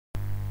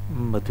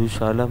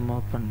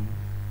મધુશાલામાં પણ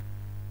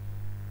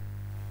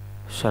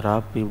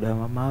શરાબ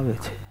પીવડાવવામાં આવે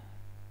છે,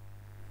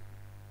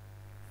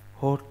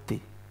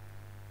 હોઠથી.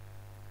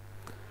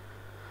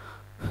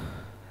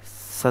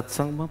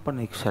 સત્સંગમાં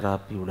પણ એક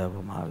શરાબ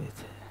પીવડાવવામાં આવે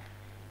છે,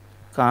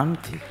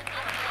 કાનથી.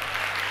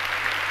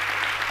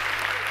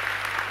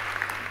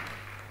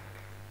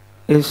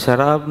 એ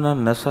શરાબના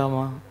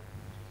નશામાં,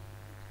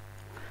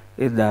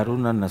 એ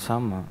દારૂના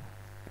નશામાં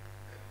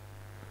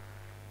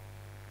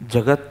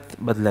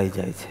જગત બદલાઈ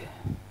જાય છે.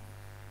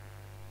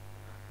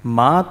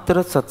 માત્ર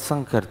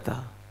સત્સંગ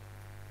કરતા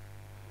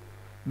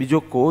બીજો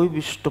કોઈ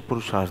વિશિષ્ટ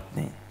પુરુષાર્થ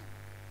નહીં.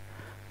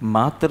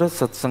 માત્ર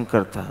સત્સંગ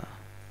કરતા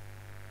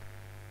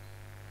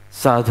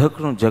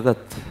સાધકનું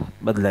જગત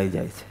બદલાઈ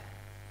જાય છે.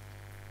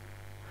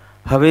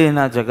 હવે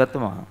એના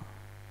જગતમાં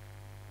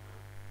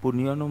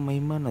પુણ્યનો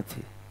મહિમા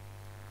નથી,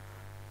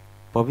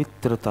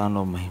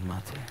 પવિત્રતાનો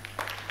મહિમા છે.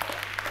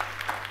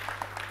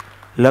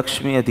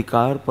 લક્ષ્મી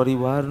અધિકાર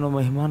પરિવારનો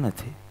મહિમા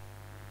નથી,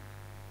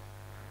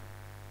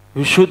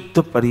 વિશુદ્ધ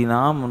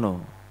પરિણામનો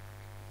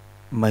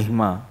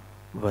મહિમા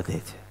વધે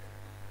છે.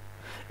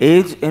 એ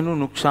જ એનું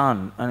નુકસાન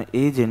અને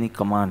એ જ એની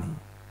કમાણી.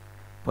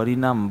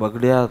 પરિણામ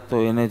બગડ્યા તો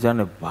એને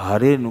જાણે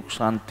ભારે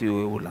નુકસાન થયું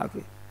એવું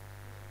લાગે,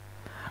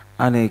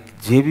 અને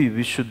જેવી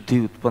વિશુદ્ધિ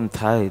ઉત્પન્ન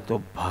થાય તો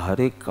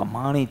ભારે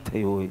કમાણી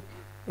થઈ હોય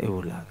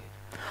એવું લાગે.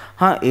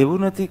 હા,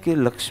 એવું નથી કે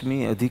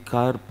લક્ષ્મી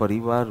અધિકાર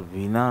પરિવાર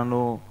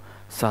વિનાનો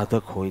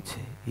સાધક હોય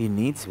છે. હી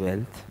નીડ્સ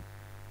વેલ્થ,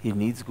 હી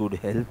નીડ્સ ગુડ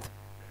હેલ્થ.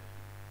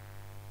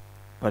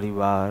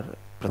 પરિવાર,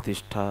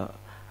 પ્રતિષ્ઠા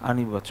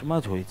આની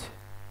વચમાં જ હોય છે,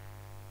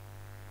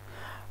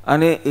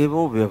 અને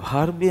એવો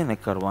વ્યવહાર બી એને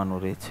કરવાનો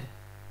રહે છે.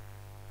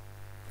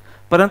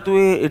 પરંતુ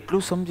એ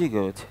એટલું સમજી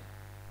ગયો છે,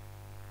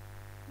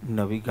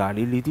 નવી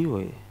ગાડી લીધી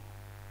હોય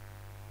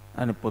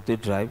અને પોતે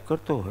ડ્રાઈવ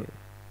કરતો હોય,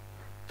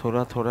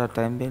 થોડા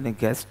ટાઈમ એને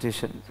ગેસ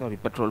સ્ટેશન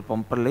પેટ્રોલ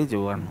પંપ પર લઈ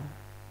જવાનું.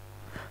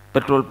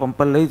 પેટ્રોલ પંપ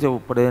પર લઈ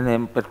જવું પડે એને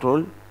એમ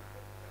પેટ્રોલ.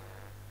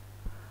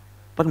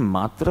 પણ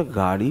માત્ર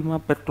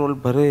ગાડીમાં પેટ્રોલ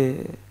ભરે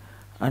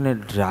અને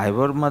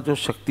ડ્રાઈવરમાં જો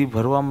શક્તિ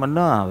ભરવામાં ન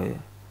આવે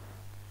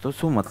તો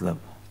શું મતલબ?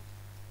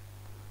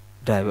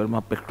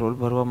 ડ્રાઈવરમાં પેટ્રોલ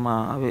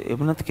ભરવામાં આવે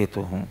એમ નથી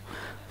કહેતો હું,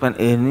 પણ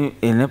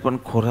એને પણ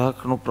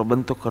ખોરાકનો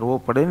પ્રબંધ તો કરવો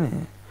પડે ને.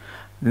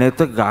 નહીં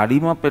તો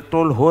ગાડીમાં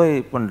પેટ્રોલ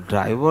હોય પણ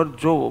ડ્રાઈવર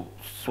જો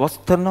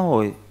સ્વસ્થ ન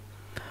હોય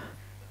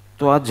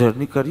તો આ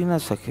જર્ની કરી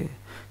ના શકે.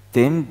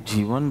 તેમ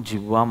જીવન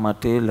જીવવા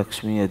માટે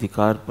લક્ષ્મી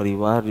અધિકાર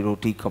પરિવાર,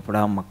 રોટી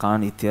કપડાં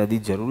મકાન ઇત્યાદિ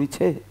જરૂરી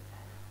છે,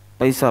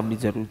 પૈસા બી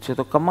જરૂર છે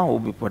તો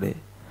કમાવવું બી પડે.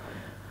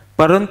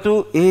 પરંતુ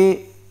એ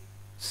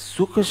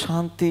સુખ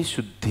શાંતિ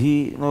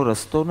શુદ્ધિનો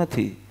રસ્તો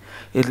નથી.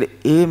 એટલે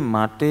એ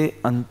માટે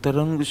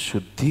અંતરંગ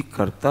શુદ્ધિ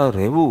કરતા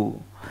રહેવું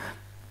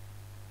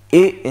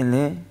એ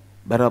એને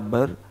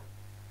બરાબર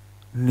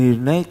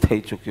નિર્ણય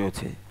થઈ ચૂક્યો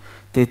છે.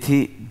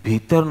 તેથી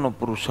ભીતરનો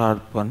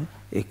પુરુષાર્થ પણ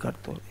એ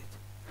કરતો રહે છે,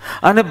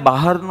 અને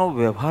બહારનો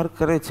વ્યવહાર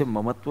કરે છે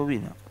મમત્વ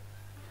વિના.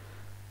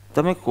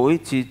 તમે કોઈ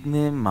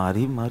ચીજને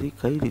મારી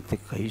કઈ રીતે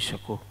કહી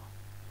શકો?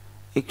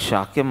 એક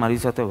શાકે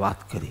મારી સાથે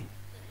વાત કરી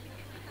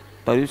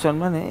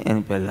પર્યુષણમાં ને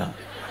એની પહેલા,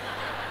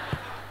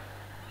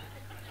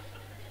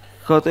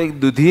 કહો તો એક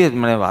દૂધીએ જ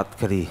મને વાત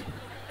કરી.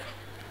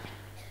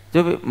 જો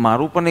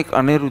મારું પણ એક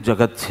અનેરું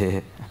જગત છે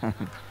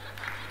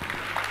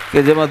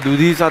કે જેમાં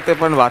દૂધી સાથે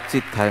પણ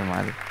વાતચીત થાય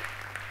મારી.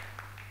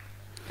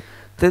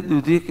 તે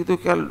દૂધીએ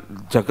કીધું કે આ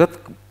જગત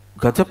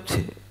ગજબ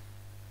છે.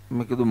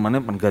 મેં કીધું મને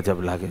પણ ગજબ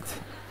લાગે છે,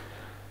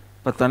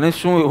 પણ તને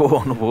શું એવો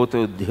અનુભવ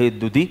થયો હે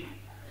દૂધી?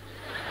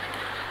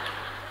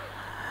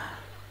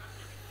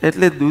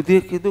 એટલે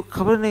દૂધીએ કીધું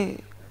ખબર નહીં,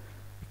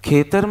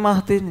 ખેતરમાં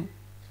હતી ને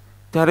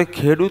ત્યારે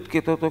ખેડૂત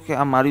કહેતો હતો કે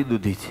આ મારી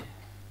દૂધી છે.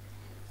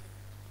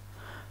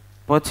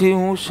 પછી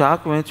હું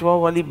શાક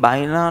વેચવાવાળી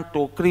બાઈના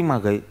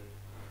ટોકરીમાં ગઈ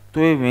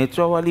તો એ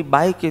વેચવાવાળી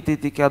બાઈ કહેતી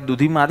હતી કે આ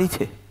દૂધી મારી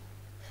છે.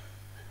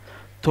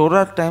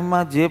 થોડા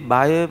ટાઈમમાં જે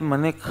બાએ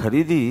મને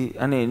ખરીદી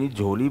અને એની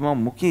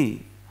ઝોલીમાં મૂકી,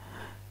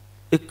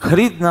 એ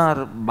ખરીદનાર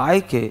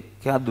બાઈ કે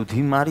આ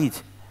દૂધી મારી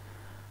છે.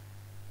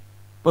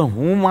 પણ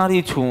હું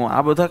મારી છું,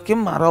 આ બધા કેમ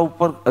મારા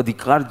ઉપર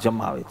અધિકાર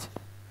જમાવે છે?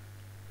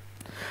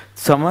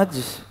 સમજ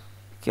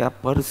કે આ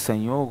પર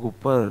સંયોગ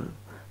ઉપર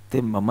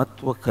તે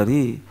મમત્વ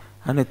કરી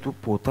અને તું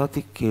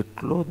પોતાથી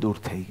કેટલો દૂર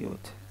થઈ ગયો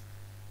છે.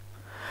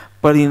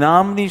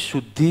 પરિણામની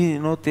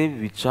શુદ્ધિનો તે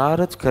વિચાર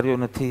જ કર્યો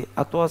નથી.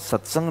 આ તો આ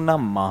સત્સંગના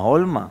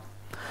માહોલમાં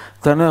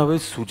તને હવે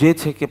સૂઝે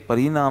છે કે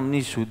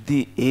પરિણામની શુદ્ધિ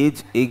એ જ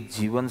એક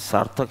જીવન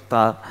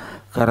સાર્થકતા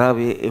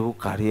કરાવે એવું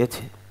કાર્ય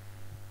છે.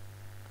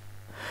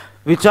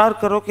 વિચાર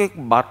કરો કે એક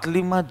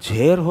બાટલીમાં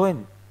ઝેર હોય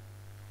ને,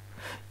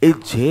 એ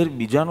ઝેર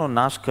બીજાનો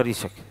નાશ કરી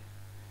શકે,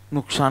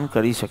 નુકસાન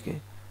કરી શકે,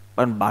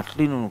 પણ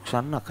બાટલીનું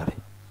નુકસાન ન કરે.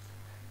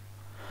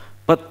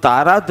 પણ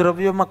તારા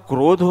દ્રવ્યમાં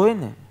ક્રોધ હોય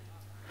ને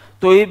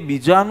તો એ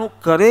બીજાનું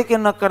કરે કે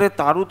ન કરે,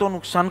 તારું તો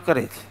નુકસાન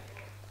કરે છે.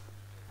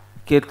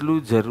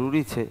 કેટલું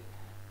જરૂરી છે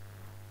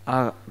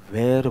આ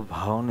વેર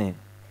ભાવને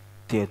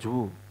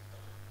ત્યજવું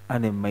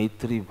અને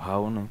મૈત્રી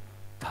ભાવને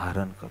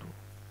ધારણ કરવું.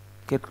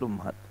 કેટલું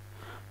મહત્વ.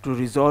 To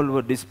resolve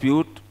a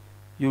dispute,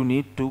 you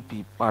need two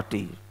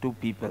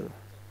people.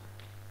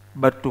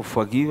 But to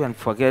forgive and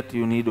forget,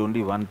 you need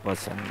only one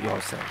person,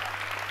 yourself.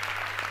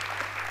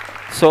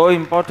 So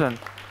important.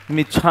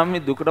 મિચ્છામી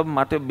દુક્કડમ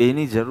માટે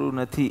બેની જરૂર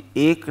નથી,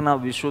 એકના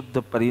વિશુદ્ધ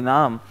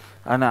પરિણામ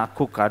અને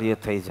આખું કાર્ય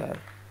થઈ જાય.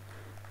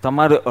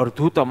 તમારે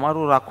અડધું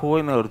તમારું રાખવું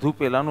હોય ને અડધું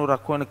પેલાનું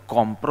રાખવું હોય ને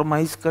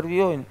કોમ્પ્રોમાઇઝ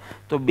કરવી હોય ને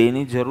તો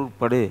બેની જરૂર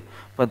પડે.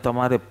 પણ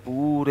તમારે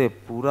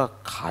પૂરેપૂરા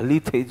ખાલી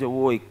થઈ જવું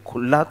હોય,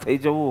 ખુલ્લા થઈ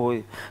જવું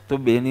હોય તો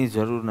બેની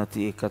જરૂર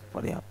નથી, એક જ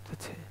પર્યાપ્ત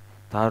છે,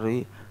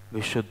 તારી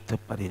વિશુદ્ધ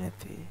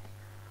પરિણતિ.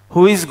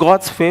 Who is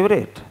God's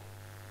favorite?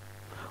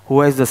 Who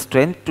has the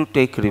strength to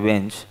take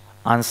revenge,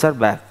 answer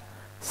back,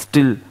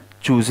 still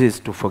chooses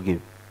to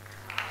forgive.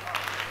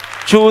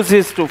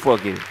 Chooses to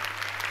forgive.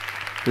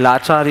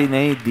 લાચારી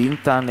નહીં,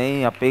 દીનતા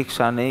નહીં,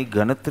 અપેક્ષા નહીં,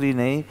 ગણતરી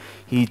નહીં.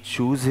 He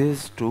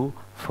chooses to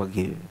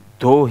forgive,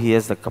 though he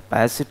has the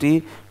capacity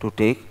to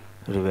take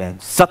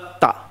revenge.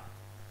 સત્તા,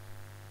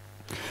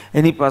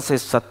 એની પાસે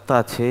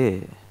સત્તા છે,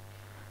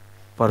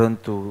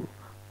 પરંતુ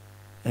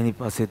એની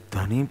પાસે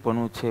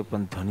ધનીપણું છે,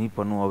 પણ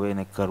ધનીપણું હવે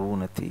એને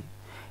કરવું નથી.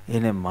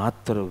 એને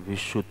માત્ર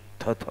વિશુદ્ધ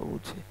થવું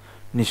છે,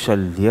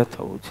 નિશલ્ય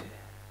થવું છે.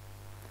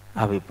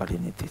 આવી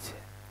પરિણતિ છે.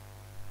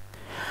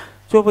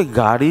 જો ભાઈ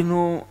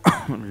ગાડીનું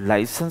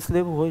લાઇસન્સ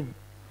લેવું હોય ને,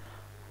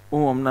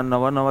 હું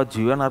હમણાં નવા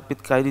જીવન અર્પિત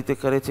કઈ રીતે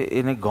કરે છે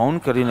એને ગૌણ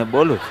કરીને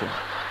બોલું છું.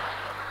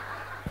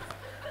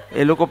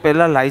 એ લોકો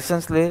પહેલાં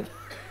લાઇસન્સ લે,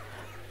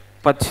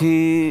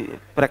 પછી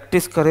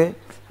પ્રેક્ટિસ કરે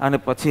અને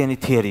પછી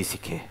એની થિયરી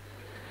શીખે.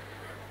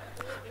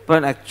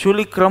 પણ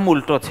એકચ્યુઅલી ક્રમ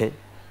ઉલટો છે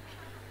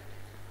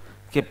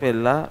કે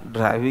પહેલાં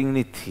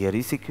ડ્રાઇવિંગની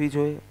થિયરી શીખવી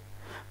જોઈએ,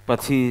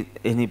 પછી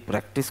એની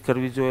પ્રેક્ટિસ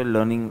કરવી જોઈએ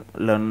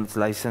લર્નર્સ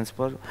લાઇસન્સ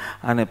પર,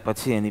 અને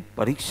પછી એની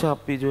પરીક્ષા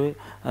આપવી જોઈએ,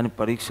 અને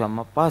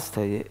પરીક્ષામાં પાસ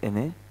થઈએ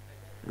એને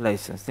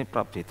લાઇસન્સની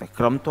પ્રાપ્તિ થાય.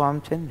 ક્રમ તો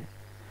આમ છે ને.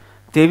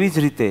 તેવી જ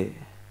રીતે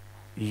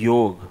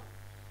યોગ,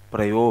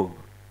 પ્રયોગ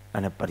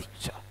અને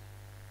પરીક્ષા.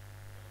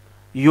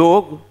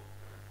 યોગ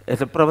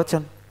એટલે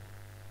પ્રવચન,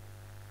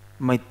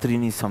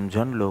 મૈત્રીની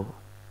સમજણ લો,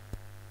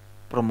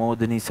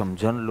 પ્રમોદની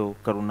સમજણ લો,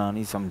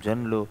 કરુણાની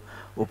સમજણ લો,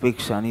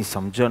 ઉપેક્ષાની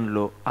સમજણ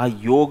લો. આ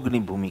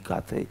યોગની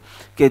ભૂમિકા થઈ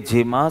કે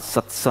જેમાં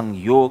સત્સંગ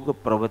યોગ,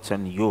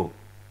 પ્રવચન યોગ.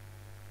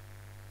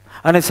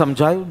 અને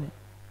સમજાયું ને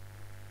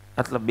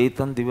આટલા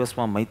 2-3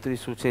 દિવસમાં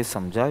મૈત્રી શું છે એ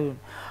સમજાયું.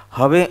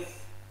 હવે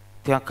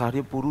ત્યાં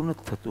કાર્ય પૂરું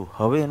નથી થતું,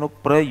 હવે એનો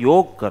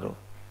પ્રયોગ કરો,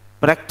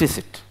 પ્રેક્ટિસ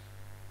ઇટ.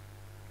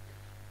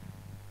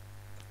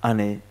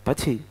 અને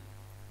પછી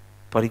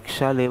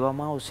પરીક્ષા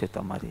લેવામાં આવશે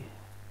તમારી,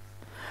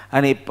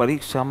 અને એ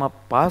પરીક્ષામાં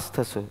પાસ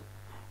થશો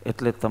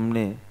એટલે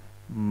તમને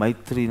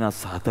મૈત્રીના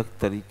સાધક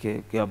તરીકે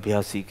કે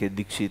અભ્યાસી કે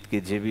દીક્ષિત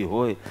કે જે બી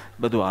હોય,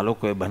 બધું આ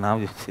લોકોએ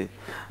બનાવ્યું છે,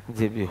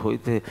 જે બી હોય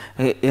તે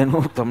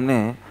એનું તમને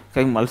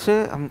કંઈ મળશે,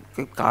 આમ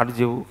કંઈક કાર્ડ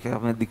જેવું કે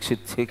અમે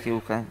દીક્ષિત છે કે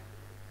એવું કાંઈ.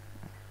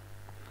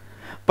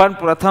 પણ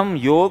પ્રથમ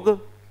યોગ,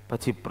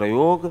 પછી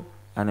પ્રયોગ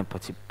અને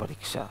પછી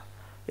પરીક્ષા.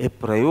 એ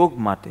પ્રયોગ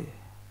માટે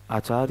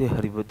આચાર્ય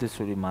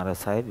હરિભદ્રસુરી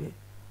મહારાજ સાહેબે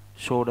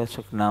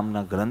ષોડશક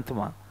નામના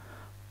ગ્રંથમાં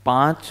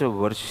 5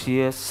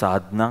 વર્ષીય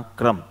સાધના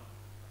ક્રમ,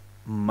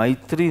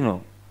 મૈત્રીનો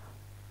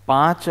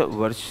 5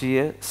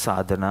 વર્ષીય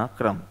સાધના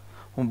ક્રમ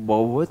હું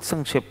બહુ જ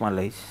સંક્ષેપમાં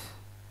લઈશ.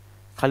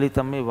 ખાલી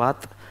તમે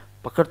વાત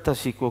પકડતા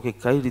શીખો કે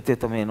કઈ રીતે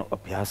તમે એનો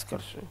અભ્યાસ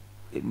કરશો.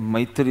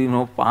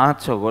 મૈત્રીનો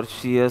 5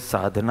 વર્ષીય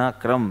સાધના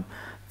ક્રમ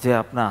જે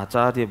આપણા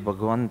આચાર્ય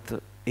ભગવંત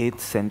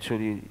 8th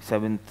century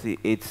 7th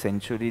 8th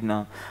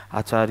સેન્ચુરીના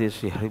Acharya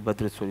Shri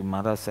Haribhadrasuri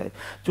મહારાજ સાહેબ,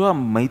 જો આ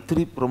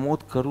મૈત્રી,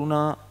 પ્રમોદ,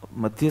 કરુણા,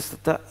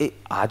 મધ્યસ્થતા એ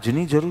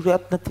આજની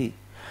જરૂરિયાત નથી,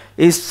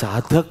 એ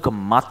સાધક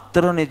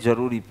માત્રને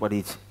જરૂરી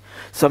પડી છે.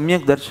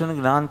 સમ્યક દર્શન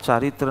જ્ઞાન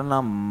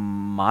ચારિત્રના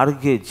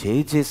માર્ગે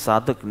જે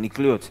સાધક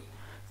નીકળ્યો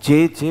છે,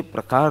 જે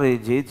પ્રકારે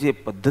જે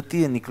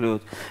પદ્ધતિએ નીકળ્યો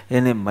છે,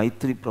 એને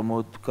મૈત્રી,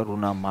 પ્રમોદ,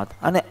 કરુણા, માત.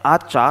 અને આ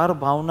 4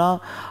 ભાવના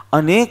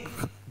અનેક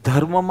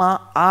ધર્મમાં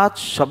આ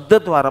શબ્દ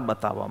દ્વારા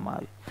બતાવવામાં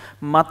આવી.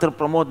 માત્ર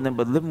પ્રમોદને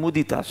બદલે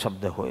મુદિતા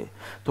શબ્દ હોય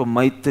તો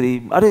મૈત્રી,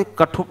 અરે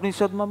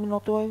કઠોપનિષદમાં બી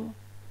નહોતો આવ્યો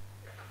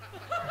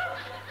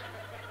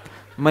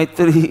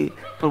મૈત્રી,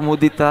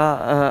 પ્રમોદિતા.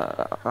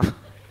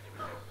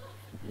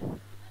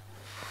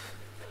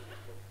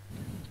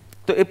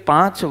 તો એ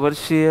 5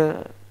 વર્ષીય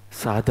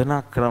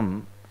સાધના ક્રમ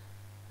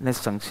ને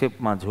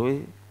સંક્ષેપમાં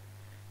જોઈ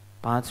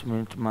 5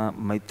 મિનિટમાં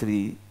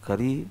મૈત્રી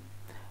કરી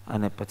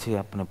અને પછી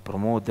આપણે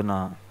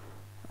પ્રમોદના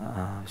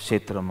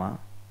ક્ષેત્રમાં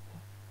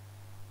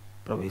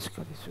પ્રવેશ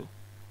કરીશું.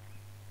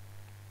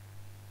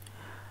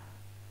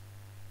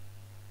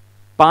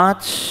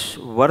 5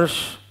 વર્ષ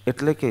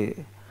એટલે કે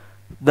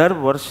દર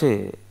વર્ષે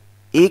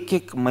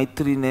એક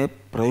મૈત્રીને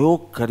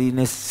પ્રયોગ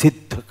કરીને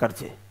સિદ્ધ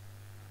કરજે.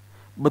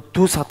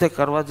 બધું સાથે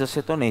કરવા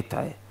જશે તો નહીં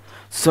થાય.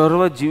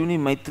 સર્વ જીવની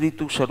મૈત્રી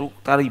તું શરૂ,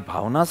 તારી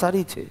ભાવના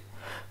સારી છે,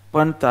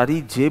 પણ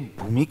તારી જે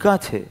ભૂમિકા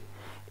છે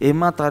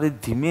એમાં તારે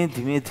ધીમે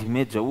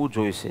ધીમે જવું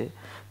જોઈશે.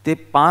 તે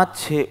 5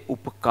 છે: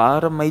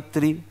 ઉપકાર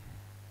મૈત્રી,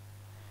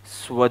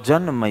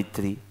 સ્વજન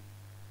મૈત્રી,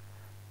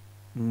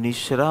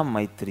 નિશ્રા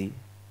મૈત્રી,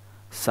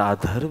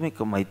 સાધર્મિક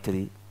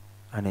મૈત્રી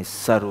અને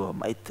સર્વ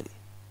મૈત્રી.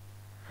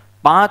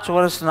 5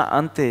 વર્ષના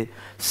અંતે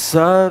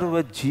સર્વ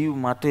જીવ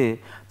માટે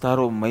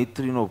તારો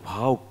મૈત્રીનો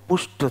ભાવ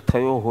પુષ્ટ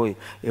થયો હોય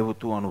એવો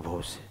તું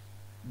અનુભવશે.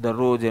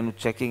 દરરોજ એનું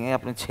ચેકિંગ. એ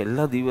આપણે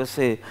છેલ્લા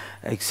દિવસે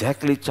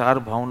એક્ઝેક્ટલી 4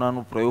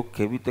 ભાવનાનો પ્રયોગ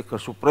કેવી રીતે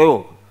કરશું?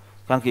 પ્રયોગ,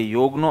 કારણ કે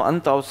યોગનો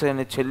અંત આવશે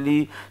અને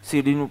છેલ્લી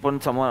સીડીનું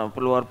પણ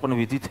પેલું અર્પણ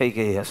વિધિ થઈ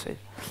ગઈ હશે.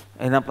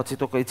 એના પછી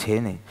તો કંઈ છે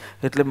નહીં.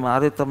 એટલે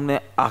મારે તમને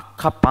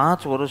આખા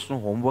 5 વર્ષનું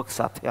હોમવર્ક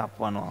સાથે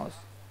આપવાનું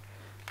આવશે.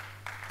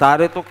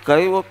 તારે તો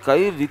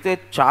કઈ રીતે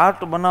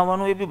ચાર્ટ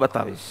બનાવવાનું એ બી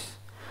બતાવીશ.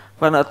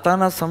 પણ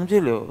અત્યારના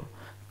સમજી લો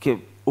કે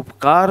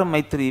ઉપકાર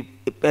મૈત્રી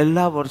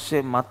પહેલા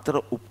વર્ષે માત્ર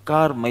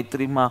ઉપકાર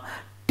મૈત્રીમાં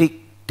ટીક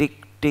ટીક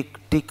ટીક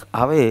ટીક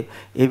આવે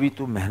એવી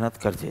તું મહેનત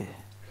કરજે,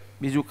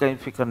 બીજું કંઈ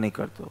ફિકર નહીં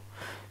કરતો.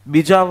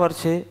 બીજા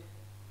વર્ષે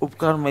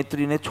ઉપકાર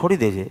મૈત્રીને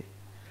છોડી દેજે.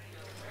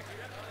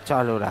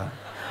 ચાલો રા.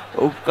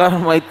 ઉપકાર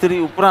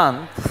મૈત્રી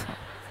ઉપરાંત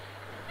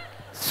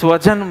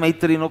સ્વજન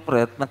મૈત્રીનો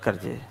પ્રયત્ન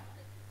કરજે.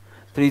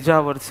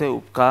 ત્રીજા વર્ષે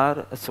ઉપકાર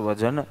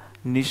સ્વજન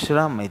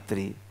નિશ્રા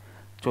મૈત્રી.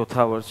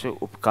 ચોથા વર્ષે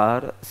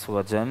ઉપકાર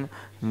સ્વજન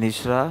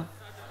નિશ્રા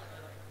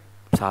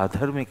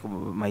સાધર્મિક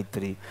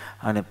મૈત્રી.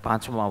 અને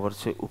 5મા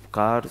વર્ષે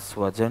ઉપકાર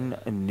સ્વજન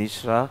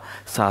નિશ્રા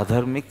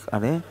સાધર્મિક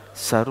અને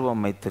સર્વ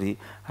મૈત્રી.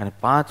 અને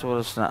 5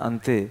 વર્ષના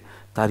અંતે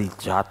તારી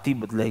જાતિ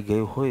બદલાઈ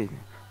ગઈ હોય,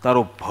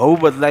 તારો ભાવ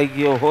બદલાઈ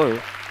ગયો હોય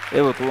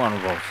એવો તું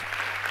અનુભવ છે.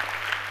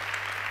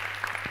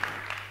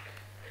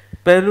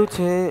 પહેલું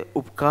છે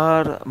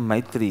ઉપકાર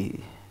મૈત્રી.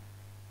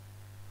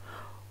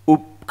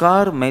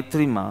 ઉપકાર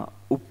મૈત્રીમાં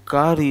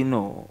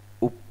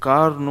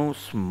ઉપકારનું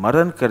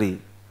સ્મરણ કરી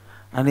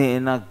અને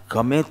એના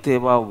ગમે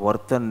તેવા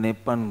વર્તનને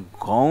પણ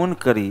ગૌણ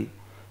કરી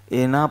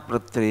એના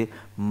પ્રત્યે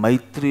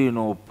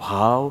મૈત્રીનો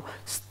ભાવ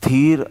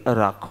સ્થિર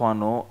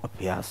રાખવાનો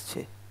અભ્યાસ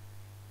છે.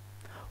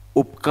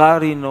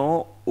 ઉપકારીનો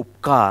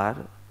ઉપકાર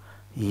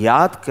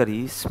યાદ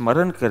કરી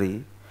સ્મરણ કરી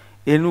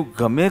એનું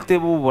ગમે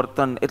તેવું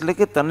વર્તન, એટલે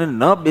કે તને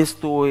ન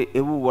બેસતું હોય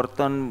એવું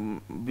વર્તન,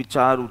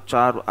 વિચાર,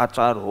 ઉચ્ચાર,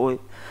 આચાર હોય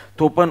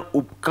તો પણ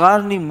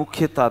ઉપકારની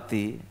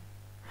મુખ્યતાથી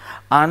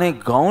આને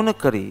ગૌણ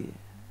કરી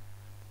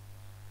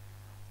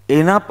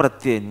એના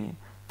પ્રત્યેની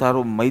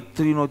તારો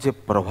મૈત્રીનો જે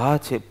પ્રવાહ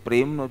છે,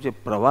 પ્રેમનો જે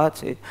પ્રવાહ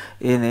છે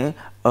એને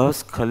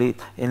અસ્ખલિત,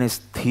 એને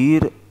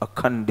સ્થિર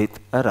અખંડિત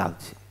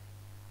રાખજે.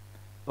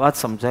 વાત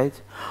સમજાય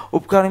છે?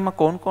 ઉપકારીમાં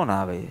કોણ કોણ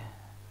આવે?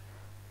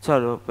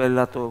 ચાલો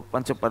પહેલાં તો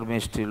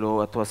પંચપરમેષ્ઠી લો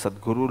અથવા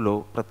સદગુરુ લો,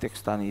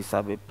 પ્રત્યક્ષતાની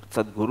હિસાબે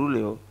સદગુરુ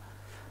લો.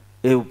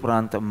 એ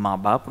ઉપરાંત મા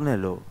બાપને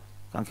લો,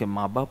 કારણ કે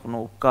મા બાપનો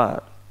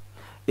ઉપકાર.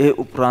 એ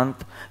ઉપરાંત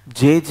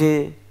જે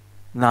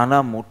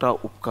નાના મોટા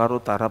ઉપકારો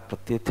તારા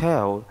પ્રત્યે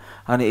થયા હોય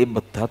અને એ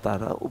બધા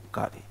તારા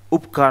ઉપકારી.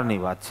 ઉપકારની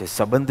વાત છે,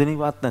 સંબંધની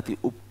વાત નથી,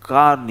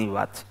 ઉપકારની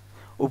વાત છે.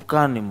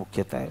 ઉપકારની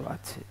મુખ્યતા એ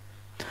વાત છે.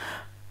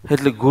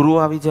 એટલે ગુરુ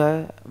આવી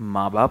જાય,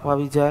 મા બાપ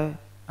આવી જાય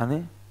અને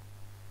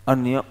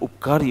અન્ય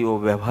ઉપકારીઓ,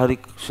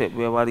 વ્યવહારિક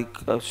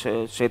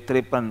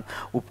ક્ષેત્રે પણ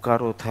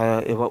ઉપકારો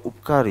થયા એવા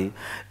ઉપકારી,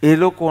 એ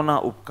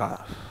લોકોના ઉપકાર.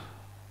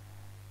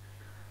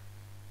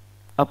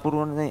 અપૂર્વ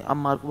નહીં,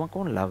 આ માર્ગમાં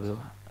કોણ લાવ્યો?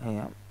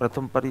 અહીંયા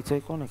પ્રથમ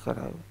પરિચય કોને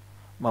કરાવ્યો?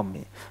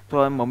 મમ્મી.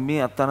 તો આ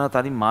મમ્મી અત્યારના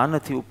તારી માં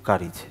નથી,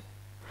 ઉપકારી છે.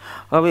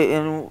 હવે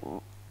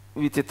એનું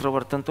વિચિત્ર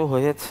વર્તન તો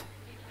હોય જ,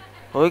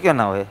 હોય કે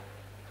ના હોય?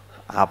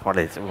 હા,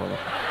 પડે છે. બોલો.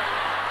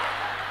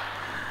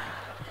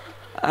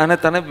 અને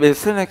તને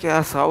બેસે ને કે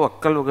આ સાવ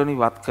અક્કલ વગરની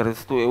વાત કરે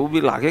છે, તો એવું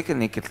બી લાગે કે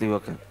નહીં? કેટલી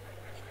વખત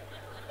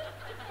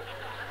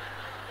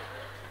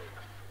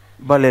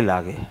ભલે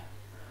લાગે,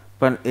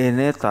 પણ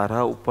એને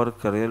તારા ઉપર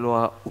કરેલો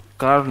આ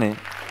ઉપકારને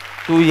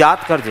તું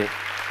યાદ કરજે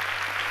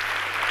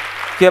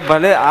કે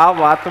ભલે આ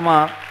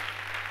વાતમાં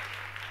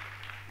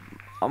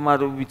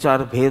અમારો વિચાર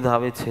ભેદ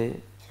આવે છે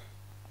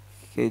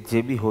કે જે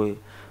બી હોય,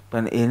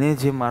 પણ એને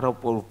જે મારા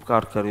ઉપર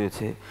ઉપકાર કર્યો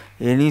છે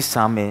એની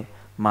સામે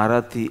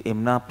મારાથી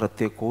એમના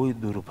પ્રત્યે કોઈ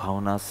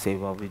દુર્ભાવના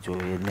સેવાવી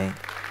જોઈએ નહીં.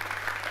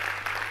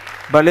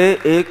 ભલે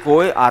એ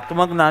કોઈ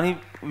આત્મજ્ઞાની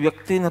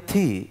વ્યક્તિ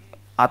નથી,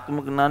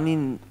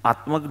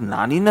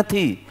 આત્મજ્ઞાની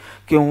નથી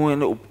કે હું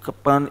એને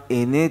પણ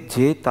એને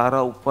જે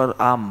તારા ઉપર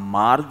આ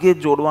માર્ગે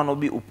જોડવાનો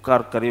બી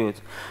ઉપકાર કર્યો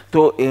છે,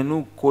 તો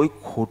એનું કોઈ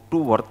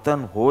ખોટું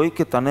વર્તન હોય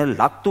કે તને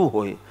લાગતું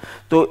હોય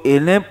તો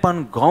એને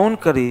પણ ગૌણ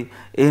કરી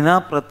એના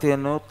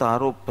પ્રત્યેનો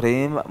તારો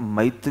પ્રેમ,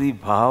 મૈત્રી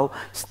ભાવ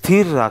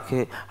સ્થિર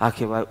રાખે. આ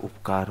કહેવાય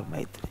ઉપકાર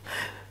મૈત્રી.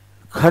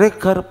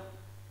 ખરેખર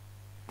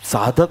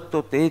સાધક તો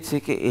તે છે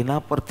કે એના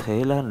પર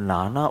થયેલા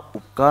નાના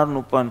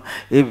ઉપકારનું પણ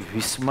એ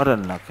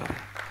વિસ્મરણ ન કરે.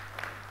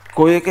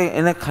 કોઈએ કંઈ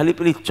એને ખાલી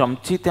પેલી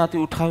ચમચી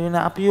ત્યાંથી ઉઠાવીને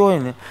આપી હોય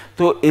ને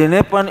તો એને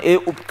પણ એ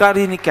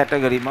ઉપકારીની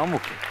કેટેગરીમાં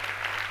મૂકે.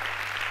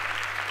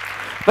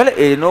 ભલે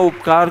એનો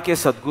ઉપકાર કે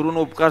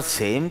સદગુરુનો ઉપકાર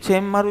સેમ છે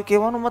એમ મારું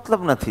કહેવાનો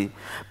મતલબ નથી,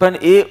 પણ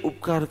એ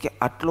ઉપકાર કે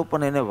આટલો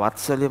પણ એને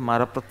વાત્સલ્ય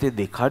મારા પ્રત્યે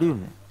દેખાડ્યું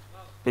ને,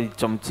 પેલી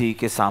ચમચી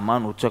કે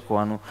સામાન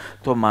ઉચકવાનું,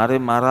 તો મારે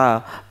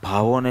મારા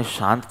ભાવોને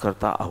શાંત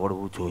કરતા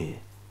આવડવું જોઈએ,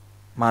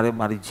 મારે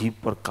મારી જીભ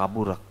પર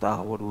કાબૂ રાખતા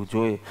આવડવું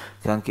જોઈએ,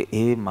 કારણ કે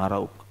એ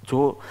મારા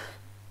જો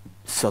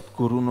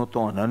સદગુરુનો તો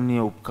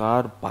અનન્ય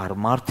ઉપકાર,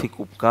 પારમાર્થિક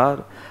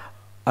ઉપકાર,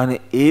 અને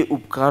એ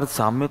ઉપકાર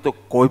સામે તો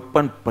કોઈ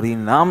પણ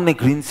પરિણામને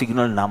ગ્રીન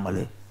સિગ્નલ ના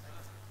મળે.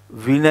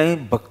 વિનય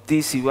ભક્તિ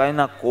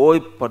સિવાયના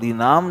કોઈ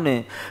પરિણામને,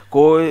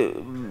 કોઈ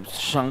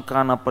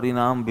શંકાના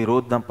પરિણામ,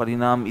 વિરોધના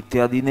પરિણામ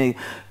ઇત્યાદિને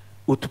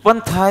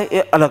ઉત્પન્ન થાય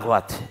એ અલગ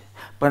વાત છે,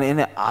 પણ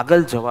એને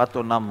આગળ જવા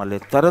તો ના મળે.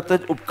 તરત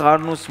જ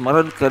ઉપકારનું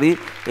સ્મરણ કરી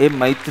એ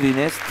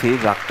મૈત્રીને સ્થિર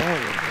રાખતા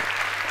હોય.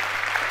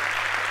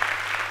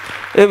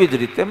 એવી જ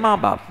રીતે મા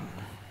બાપ,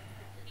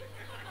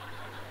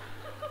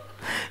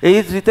 એ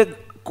જ રીતે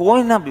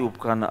કોઈના બી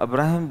ઉપકારના.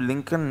 Abraham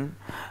Lincoln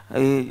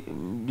A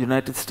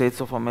United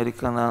states of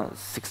અમેરિકાના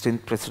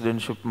 16th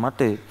પ્રેસિડેન્ટશીપ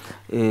માટે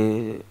એ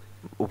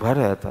ઊભા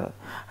રહ્યા હતા,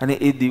 અને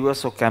એ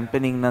દિવસો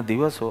કેમ્પેનિંગના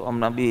દિવસો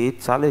હમણાં બી એ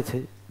જ ચાલે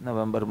છે,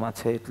 નવેમ્બરમાં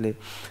છે એટલે.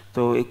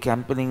 તો એ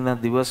કેમ્પેનિંગના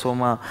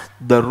દિવસોમાં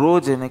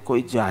દરરોજ એને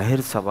કોઈ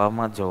જાહેર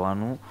સભામાં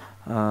જવાનું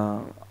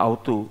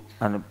આવતું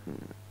અને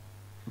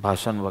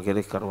ભાષણ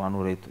વગેરે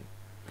કરવાનું રહેતું.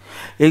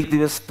 એક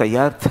દિવસ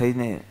તૈયાર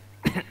થઈને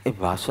એ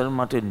ભાષણ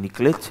માટે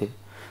નીકળે છે,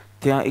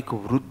 ત્યાં એક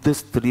વૃદ્ધ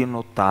સ્ત્રીનો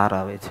તાર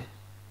આવે છે.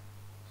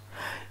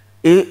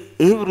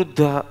 એ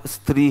વૃદ્ધ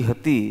સ્ત્રી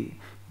હતી.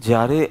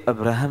 જ્યારે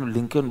અબ્રાહમ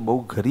લિંકન બહુ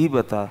ગરીબ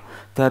હતા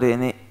ત્યારે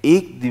એને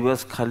એક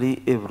દિવસ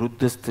ખાલી એ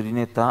વૃદ્ધ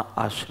સ્ત્રીને ત્યાં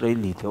આશ્રય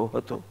લીધો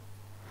હતો.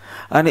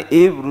 અને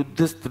એ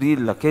વૃદ્ધ સ્ત્રી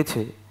લખે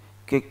છે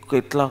કે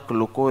કેટલાક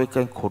લોકોએ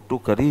કંઈ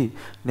ખોટું કરી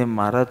ને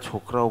મારા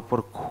છોકરા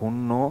ઉપર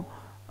ખૂનનો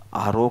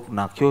આરોપ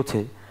નાખ્યો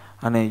છે,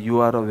 અને you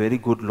are a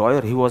very good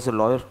lawyer, he was a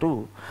lawyer two,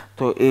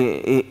 તો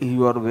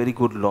you are very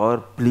good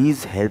lawyer,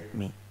 please help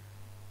me.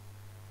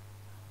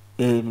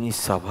 એ એમની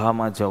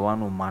સભામાં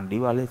જવાનું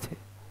માંડી વાલે છે,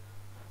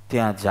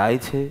 ત્યાં જાય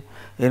છે,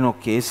 એનો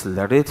કેસ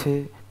લડે છે,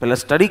 પહેલાં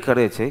સ્ટડી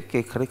કરે છે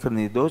કે ખરેખર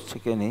નિર્દોષ છે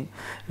કે નહીં,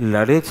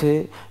 લડે છે,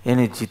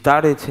 એને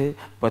જીતાડે છે,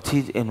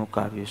 પછી જ એનું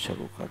કાર્ય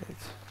શરૂ કરે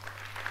છે.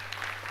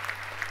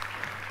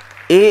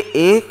 એ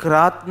એક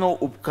રાતનો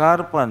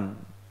ઉપકાર પણ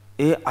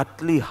એ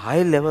આટલી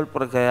હાઈ લેવલ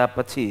પર ગયા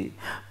પછી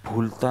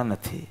ભૂલતા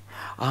નથી.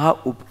 આ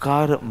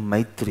ઉપકાર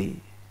મૈત્રી,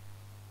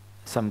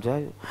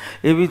 સમજાયું?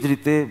 એવી જ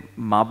રીતે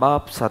મા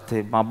બાપ સાથે,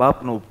 મા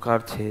બાપનો ઉપકાર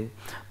છે,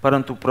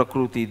 પરંતુ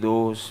પ્રકૃતિ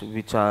દોષ,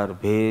 વિચાર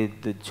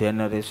ભેદ,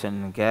 જેનરેશન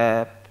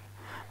ગેપ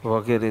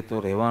વગેરે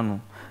તો રહેવાનું.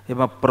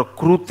 એમાં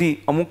પ્રકૃતિ,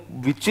 અમુક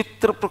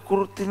વિચિત્ર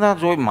પ્રકૃતિના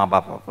જ હોય મા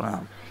બાપ આપણા,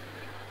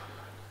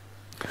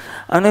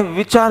 અને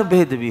વિચાર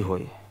ભેદ બી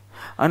હોય,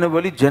 અને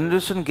વળી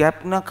જનરેશન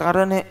ગેપના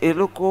કારણે એ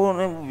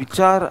લોકોને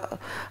વિચાર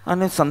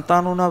અને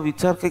સંતાનોના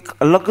વિચાર કંઈક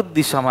અલગ જ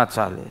દિશામાં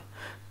ચાલે.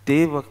 તે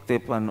વખતે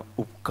પણ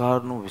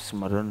ઉપકારનું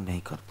વિસ્મરણ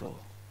નહીં કરતો,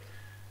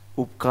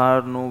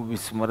 ઉપકારનું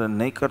વિસ્મરણ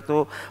નહીં કરતો.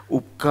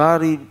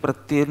 ઉપકારી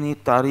પ્રત્યેની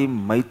તારી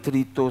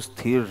મૈત્રી તો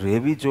સ્થિર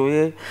રહેવી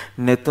જોઈએ,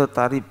 ને તો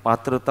તારી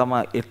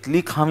પાત્રતામાં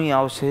એટલી ખામી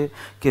આવશે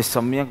કે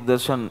સમ્યક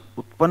દર્શન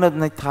ઉત્પન્ન જ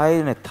નહીં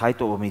થાય, ને થાય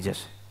તો વમી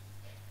જશે.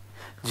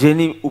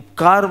 જેની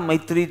ઉપકાર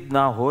મૈત્રી જ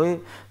ના હોય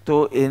તો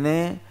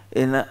એને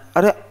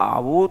અરે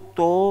આવું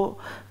તો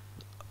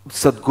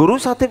સદગુરુ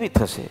સાથે બી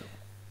થશે.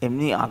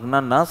 એમની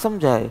આજ્ઞા ના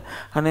સમજાય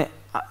અને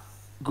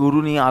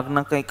ગુરુની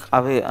આજ્ઞા કંઈક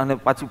આવે અને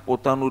પાછી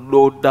પોતાનું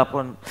દોડડા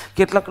પણ.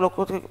 કેટલાક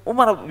લોકો હું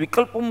મારા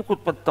વિકલ્પો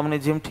મૂકું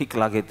તમને જેમ ઠીક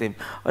લાગે તેમ,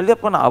 એટલે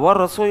પણ આવા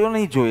રસોઈઓ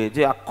નહીં જોઈએ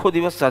જે આખો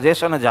દિવસ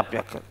સજેશન જ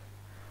આપ્યા કરે.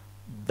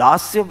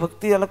 દાસ્ય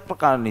ભક્તિ અલગ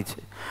પ્રકારની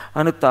છે,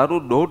 અને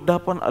તારું દોડડા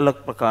પણ અલગ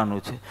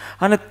પ્રકારનું છે.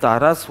 અને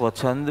તારા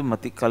સ્વચ્છંદ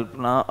મતિ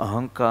કલ્પના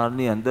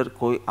અહંકારની અંદર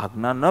કોઈ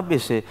આજ્ઞા ન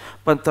બેસે,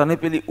 પણ તને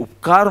પેલી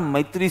ઉપકાર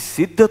મૈત્રી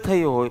સિદ્ધ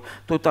થઈ હોય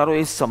તો તારો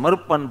એ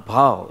સમર્પણ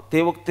ભાવ, તે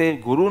વખતે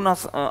ગુરુના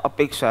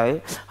અપેક્ષાએ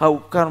આ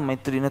ઉપકાર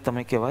મૈત્રીને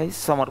તમે કહેવાય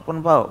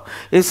સમર્પણ ભાવ.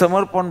 એ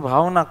સમર્પણ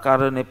ભાવના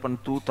કારણે પણ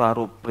તું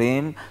તારો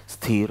પ્રેમ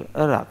સ્થિર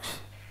રાખશે.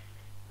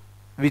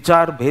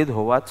 વિચાર ભેદ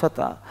હોવા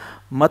છતાં,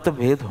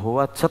 મતભેદ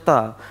હોવા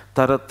છતાં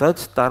તરત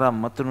જ તારા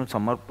મતનું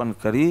સમર્પણ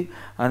કરી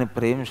અને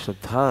પ્રેમ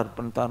શ્રદ્ધા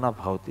અર્પણતાના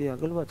ભાવથી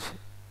આગળ વધશે.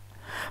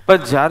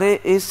 પણ જ્યારે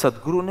એ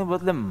સદગુરુને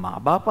બદલે મા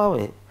બાપ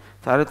આવે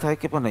ત્યારે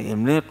થાય કે પણ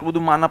એમને એટલું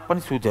બધું માન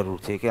આપવાની શું જરૂર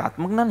છે, કે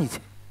આત્મજ્ઞાની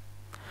છે.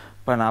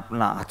 પણ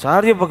આપણા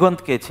આચાર્ય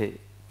ભગવંત કહે છે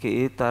કે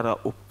એ તારા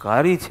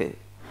ઉપકારી છે.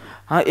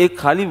 હા, એ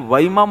ખાલી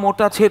વયમાં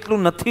મોટા છે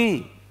એટલું નથી,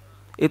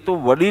 એ તો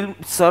વડીલ,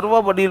 સર્વ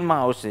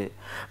વડીલમાં આવશે,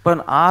 પણ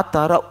આ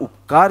તારા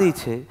ઉપકારી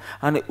છે.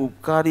 અને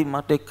ઉપકારી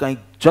માટે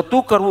કંઈક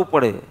જતું કરવું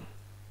પડે.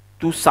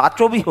 તું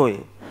સાચો બી હોય,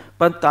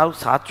 પણ તારું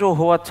સાચો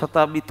હોવા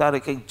છતાં બી તારે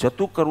કંઈક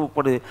જતું કરવું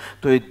પડે,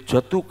 તો એ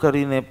જતું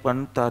કરીને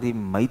પણ તારી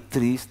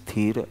મૈત્રી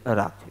સ્થિર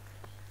રાખે.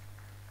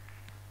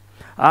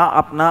 આ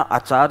આપણા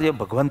આચાર્ય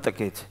ભગવંત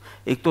કહે છે.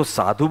 એક તો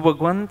સાધુ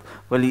ભગવંત,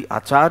 વળી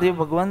આચાર્ય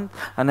ભગવંત.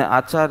 અને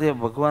આચાર્ય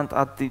ભગવંત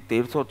આજથી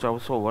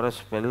 1300-1400 વર્ષ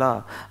પહેલાં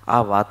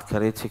આ વાત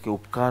કરે છે કે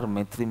ઉપકાર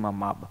મૈત્રીમાં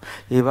મા બાપ.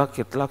 એવા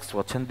કેટલાક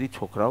સ્વચ્છંદી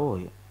છોકરાઓ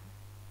હોય.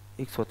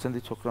 એક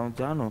સ્વચ્છંદી છોકરાઓ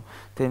જાણું,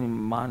 તેની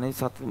માની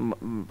સાથે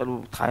પેલું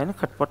થાય ને,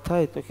 ખટપટ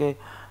થાય, તો કે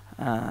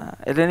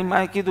એટલે એની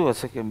માએ કીધું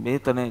હશે કે મેં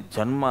તને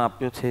જન્મ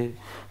આપ્યો છે,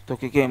 તો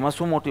કે એમાં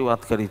શું મોટી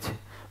વાત કરી છે,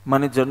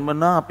 મને જન્મ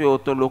ના આપ્યો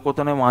તો લોકો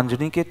તને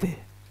વાંજણી કહેતે,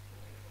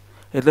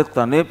 એટલે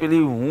તને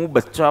પેલી હું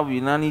બચ્ચા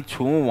વિનાની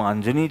છું,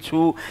 વાંજણી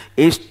છું,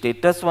 એ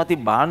સ્ટેટસમાંથી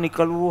બહાર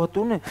નીકળવું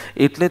હતું ને,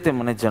 એટલે તે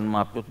મને જન્મ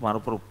આપ્યો,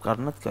 મારા પર ઉપકાર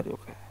નથી કર્યો.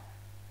 કે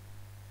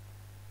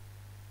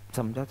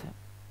સમજા છે?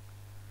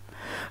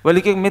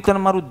 વળી કે મેં તને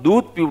મારું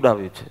દૂધ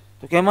પીવડાવ્યું છે,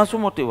 તો કે એમાં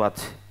શું મોટી વાત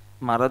છે,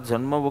 મારા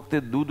જન્મ વખતે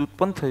દૂધ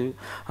ઉત્પન્ન થયું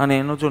અને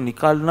એનો જો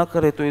નિકાલ ન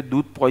કરે તો એ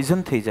દૂધ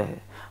પોઈઝન થઈ જાય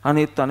અને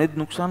એ તને જ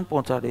નુકસાન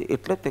પહોંચાડે,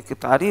 એટલે તે કે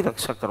તારી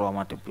રક્ષા કરવા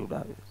માટે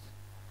પીવડાવે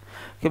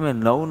કે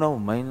મેં 9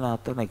 મહિના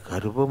તને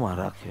ગર્ભમાં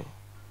રાખ્યો.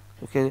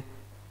 તો કે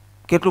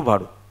કેટલું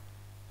ભાડું?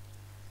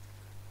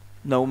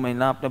 9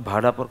 મહિના આપણે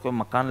ભાડા પર કોઈ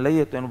મકાન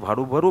લઈએ તો એનું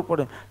ભાડું ભરવું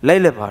પડે, લઈ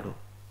લે ભાડું.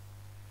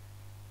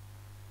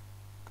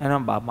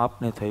 એના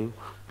બાપને થયું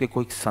કે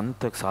કોઈક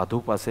સંત સાધુ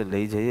પાસે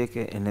લઈ જઈએ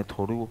કે એને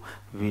થોડું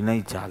વિનય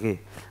જાગે,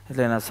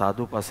 એટલે એના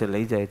સાધુ પાસે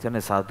લઈ જાય છે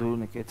અને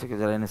સાધુને કહે છે કે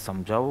જરા એને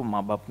સમજાવો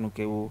મા બાપનું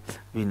કેવું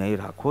વિનય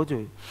રાખવો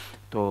જોઈએ.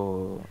 તો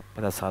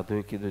પેલા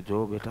સાધુએ કીધું,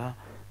 જો બેટા,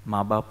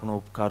 મા બાપનો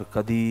ઉપકાર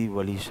કદી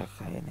વળી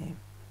શકાય નહીં.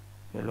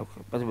 પેલો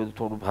પછી બધું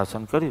થોડું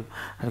ભાષણ કર્યું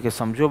અને કે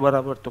સમજો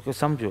બરાબર? તો કે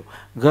સમજો.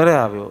 ઘરે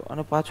આવ્યો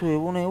અને પાછું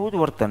એવું ને એવું જ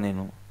વર્તન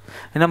એનું.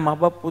 એના મા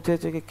બાપ પૂછે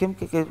છે કે કેમ?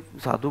 કે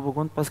સાધુ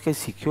ભગવાન પાસે કંઈ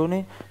શીખ્યો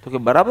નહીં? તો કે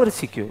બરાબર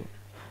શીખ્યો.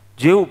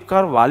 જે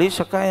ઉપકાર વાળી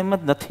શકાય એમ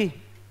જ નથી,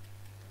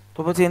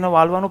 તો પછી એને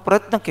વાળવાનો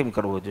પ્રયત્ન કેમ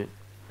કરવો જોઈએ?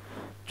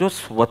 જો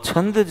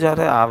સ્વચ્છંદ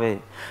જ્યારે આવે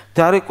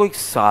ત્યારે કોઈક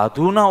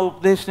સાધુના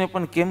ઉપદેશને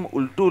પણ કેમ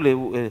ઉલટું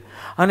લેવું?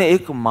 અને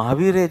એક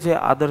મહાવીરે જે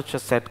આદર્શ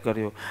સેટ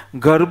કર્યો,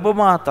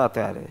 ગર્ભમાં હતા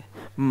ત્યારે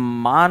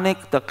માને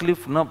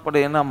તકલીફ ન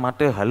પડે એના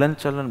માટે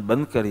હલનચલન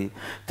બંધ કરી.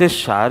 તે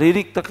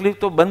શારીરિક તકલીફ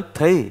તો બંધ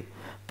થઈ,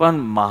 પણ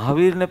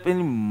મહાવીરને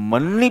પેલી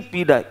મનની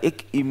પીડા, એક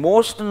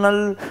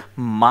ઇમોશનલ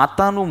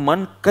માતાનું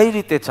મન કઈ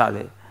રીતે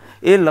ચાલે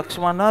એ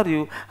લક્ષમાં ન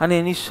રહ્યું અને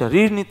એની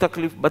શરીરની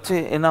તકલીફ બચે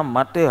એના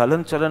માટે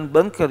હલનચલન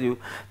બંધ કર્યું.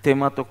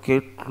 તેમાં તો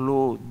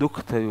કેટલું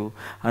દુઃખ થયું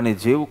અને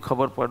જેવું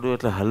ખબર પડ્યું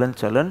એટલે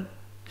હલનચલન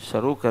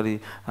શરૂ કરી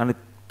અને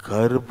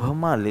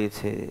ગર્ભમાં લે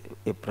છે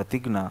એ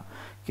પ્રતિજ્ઞા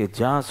કે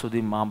જ્યાં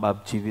સુધી મા બાપ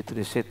જીવિત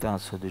રહેશે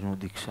ત્યાં સુધીનું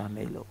દીક્ષા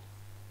નહીં લઉં.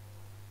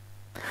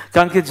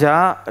 કારણ કે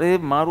જ્યારે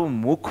મારું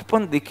મુખ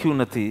પણ દેખ્યું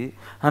નથી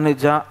અને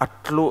જ્યાં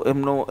આટલો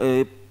એમનો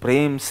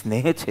પ્રેમ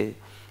સ્નેહ છે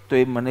તો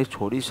એ મને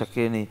છોડી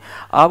શકે નહીં.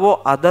 આવો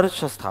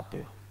આદર્શ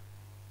સ્થાપ્યો.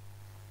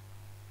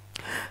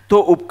 તો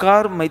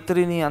ઉપકાર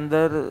મૈત્રીની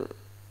અંદર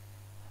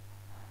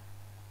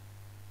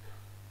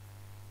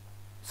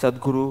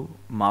સદગુરુ,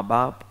 મા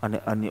બાપ અને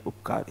અન્ય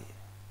ઉપકારી.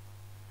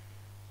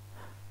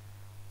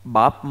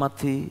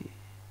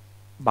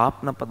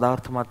 બાપના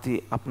પદાર્થમાંથી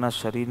આપના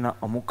શરીરના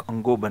અમુક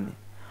અંગો બને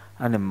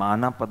અને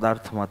માના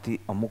પદાર્થમાંથી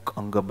અમુક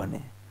અંગ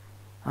બને.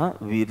 હા,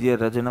 વીર્ય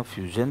રજના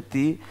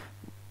ફ્યુઝનથી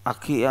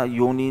આખી આ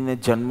યોનિને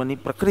જન્મની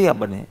પ્રક્રિયા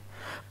બને.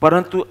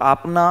 પરંતુ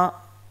આપના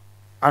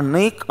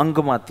અનેક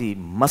અંગમાંથી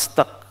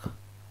મસ્તક,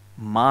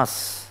 માંસ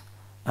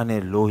અને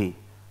લોહી,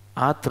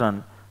 આ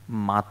 3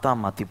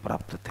 માતામાંથી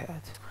પ્રાપ્ત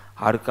થયા છે.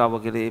 હાડકાં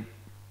વગેરે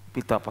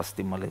પિતા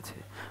પાસેથી મળે છે.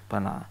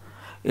 પણ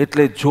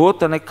એટલે જો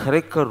તને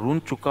ખરેખર ઋણ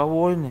ચૂકવવું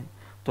હોય ને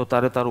તો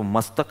તારે તારું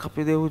મસ્તક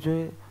આપી દેવું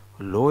જોઈએ,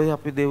 લોહી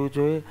આપી દેવું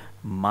જોઈએ,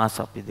 માંસ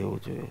આપી દેવું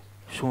જોઈએ.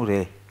 શું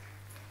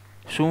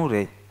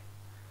રે?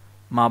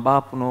 મા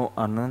બાપનો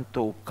અનંત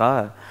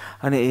ઉપકાર.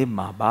 અને એ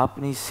મા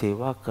બાપની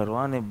સેવા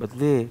કરવાને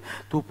બદલે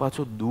તું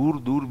પાછો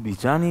દૂર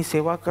બીજાની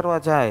સેવા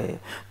કરવા જાય,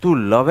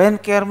 તું લવ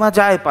એન્ડ કેરમાં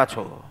જાય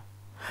પાછો.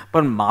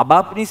 પણ મા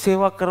બાપની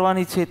સેવા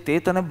કરવાની છે તે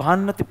તને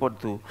ભાન નથી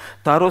પડતું.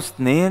 તારો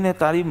સ્નેહ ને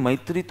તારી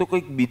મૈત્રી તો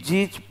કોઈક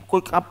બીજી જ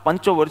કોઈક આ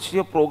 5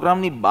 વર્ષીય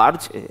પ્રોગ્રામની બહાર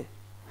છે.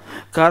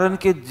 કારણ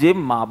કે જે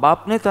મા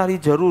બાપને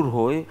તારી જરૂર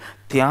હોય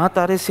ત્યાં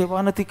તારે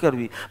સેવા નથી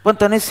કરવી, પણ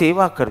તને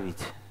સેવા કરવી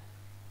છે.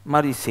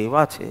 મારી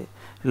સેવા છે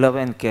લવ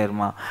એન્ડ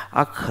કેરમાં.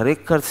 આ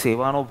ખરેખર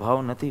સેવાનો ભાવ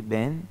નથી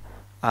બેન,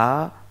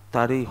 આ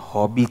તારી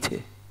હોબી છે.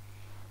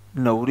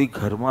 નવરી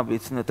ઘરમાં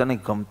બેસીને તને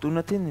ગમતું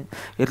નથી ને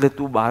એટલે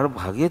તું બહાર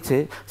ભાગે છે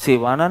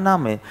સેવાના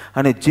નામે.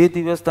 અને જે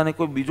દિવસ તને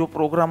કોઈ બીજો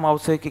પ્રોગ્રામ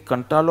આવશે કે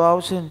કંટાળો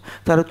આવશે ને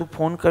ત્યારે તું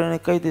ફોન કરીને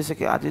કહી દેશે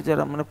કે આજે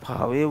જરા મને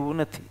ફાવે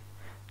એવું નથી.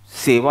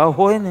 સેવા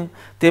હોય ને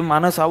તે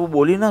માણસ આવું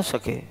બોલી ના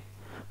શકે,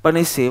 પણ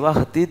એ સેવા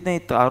હતી જ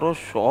નહીં. તારો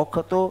શોખ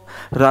હતો,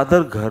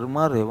 રાધર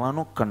ઘરમાં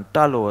રહેવાનો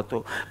કંટાળો હતો,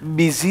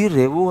 બિઝી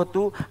રહેવું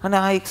હતું. અને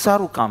આ એક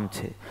સારું કામ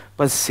છે,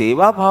 પણ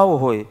સેવા ભાવ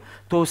હોય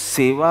તો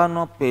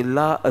સેવાનો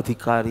પહેલા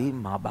અધિકારી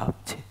મા બાપ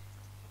છે.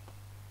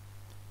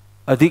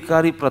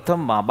 અધિકારી પ્રથમ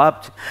મા બાપ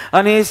છે.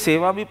 અને એ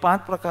સેવા બી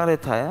 5 પ્રકારે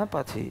થાય.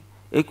 પાછી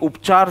એક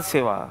ઉપચાર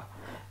સેવા,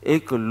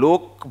 એક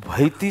લોક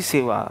ભયતી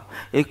સેવા,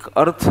 એક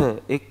અર્થ,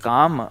 એક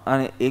કામ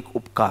અને એક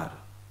ઉપકાર.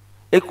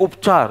 એક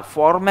ઉપચાર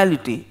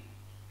ફોર્મેલિટી,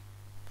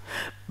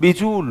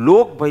 બીજું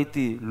લોક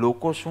ભયતી,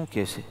 લોકો શું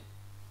કહેશે.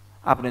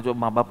 આપણે જો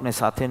મા બાપને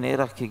સાથે નહીં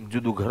રાખી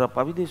જુદું ઘર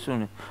અપાવી દઈશું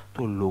ને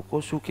તો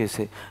લોકો શું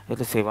કહેશે,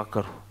 એટલે સેવા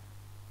કરો.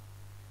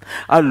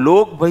 આ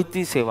લોક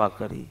ભયતી સેવા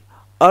કરી.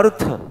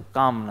 અર્થ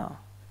કામના,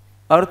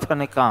 અર્થ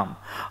અને કામ.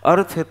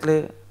 અર્થ એટલે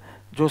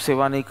જો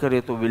સેવા નહીં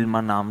કરે તો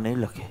વિલમાં નામ નહીં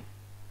લખે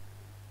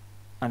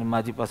અને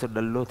માજી પાસે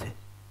ડલ્લો છે.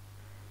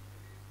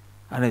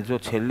 અને જો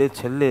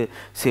છેલ્લે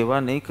સેવા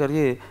નહીં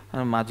કરીએ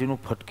અને માજીનું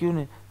ફટક્યું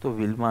ને તો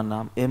વિલમાં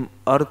નામ. એમ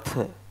અર્થ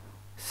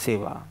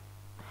સેવા.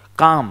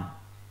 કામ,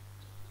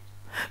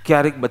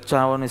 ક્યારેક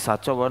બચ્ચાઓને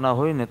સાચવવાના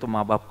હોય ને તો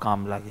મા બાપ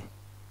કામ લાગે.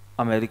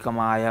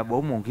 અમેરિકામાં આયા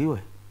બહુ મોંઘી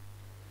હોય.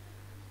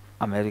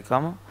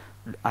 અમેરિકામાં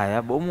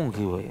આયા બહુ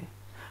મોંઘી હોય.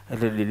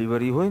 એટલે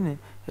ડિલિવરી હોય ને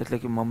એટલે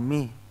કે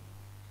મમ્મી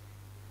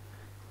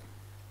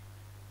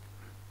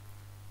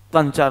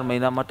 3-4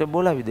 મહિના માટે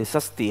બોલાવી દે,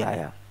 સસ્તી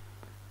આયા.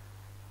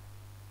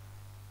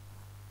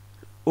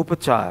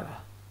 ઉપચાર,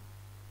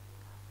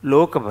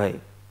 લોકભય,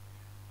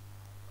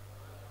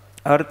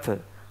 અર્થ,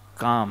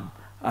 કામ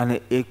અને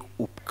એક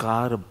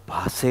ઉપકાર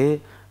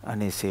ભાસે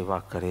અને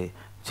સેવા કરે,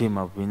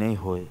 જેમાં વિનય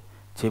હોય,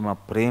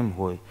 જેમાં પ્રેમ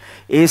હોય.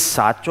 એ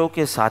સાચો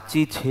કે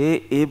સાચી છે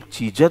એ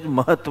ચીજ જ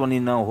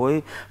મહત્વની ન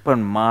હોય,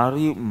 પણ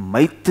મારી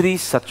મૈત્રી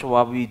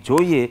સચવાવી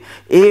જોઈએ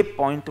એ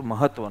પોઈન્ટ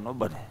મહત્વનો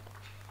બને.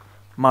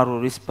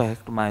 મારું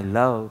રિસ્પેક્ટ, માય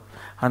લવ,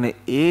 અને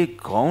એ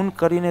ગૌણ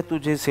કરીને તું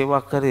જે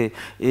સેવા કરે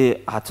એ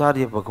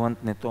આચાર્ય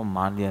ભગવંતને તો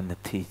માન્ય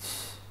નથી જ.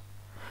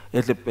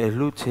 એટલે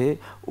પહેલું છે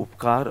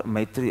ઉપકાર,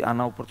 મૈત્રી.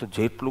 આના ઉપર તો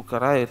જેટલું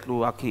કરાય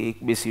એટલું આખી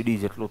 1-2 સીડી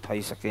જેટલું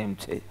થઈ શકે એમ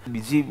છે.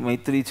 બીજી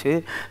મૈત્રી છે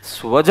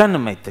સ્વજન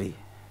મૈત્રી.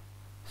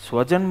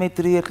 સ્વજન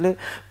મૈત્રી એટલે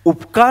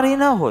ઉપકારી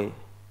ના હોય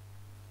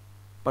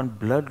પણ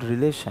બ્લડ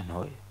રિલેશન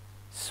હોય,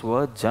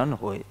 સ્વજન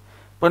હોય,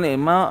 પણ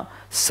એમાં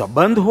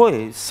સંબંધ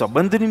હોય,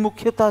 સંબંધની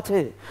મુખ્યતા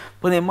છે,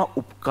 પણ એમાં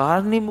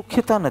ઉપકારની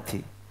મુખ્યતા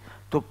નથી.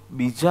 તો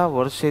બીજા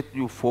વર્ષે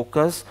યુ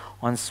ફોકસ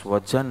ઓન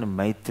સ્વજન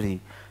મૈત્રી.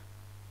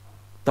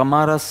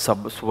 તમારા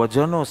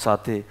સ્વજનો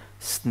સાથે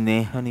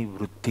સ્નેહની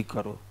વૃદ્ધિ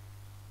કરો,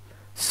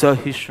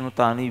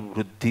 સહિષ્ણુતાની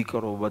વૃદ્ધિ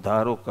કરો,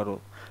 વધારો કરો,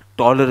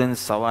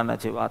 ટોલરન્સ સવાના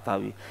જે વાત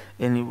આવી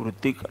એની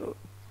વૃદ્ધિ કરો,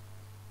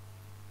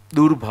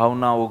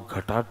 દુર્ભાવનાઓ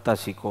ઘટાડતા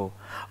શીખો,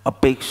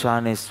 અપેક્ષા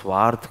અને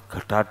સ્વાર્થ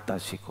ઘટાડતા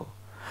શીખો.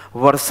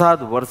 વરસાદ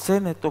વરસે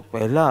ને તો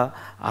પહેલાં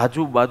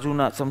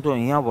આજુબાજુના, સમજો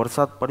અહીંયા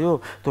વરસાદ પડ્યો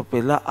તો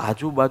પહેલાં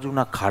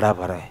આજુબાજુના ખાડા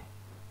ભરાય,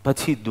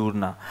 પછી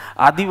દૂરના.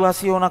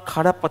 આદિવાસીઓના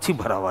ખાડા પછી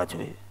ભરાવા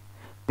જોઈએ,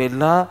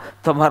 પહેલાં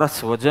તમારા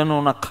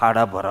સ્વજનોના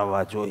ખાડા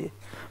ભરાવા જોઈએ.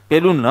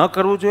 પેલું ન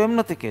કરવું જોઈએ એમ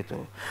નથી કહેતો.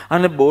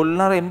 અને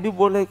બોલનાર એમ બી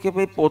બોલે કે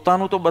ભાઈ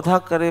પોતાનું તો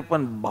બધા કરે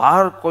પણ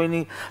બહાર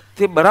કોઈની,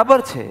 તે બરાબર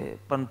છે,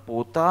 પણ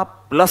પોતા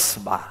પ્લસ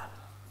બહાર,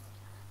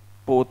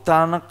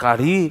 પોતાના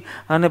કાઢી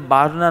અને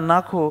બહારના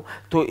નાખો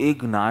તો એ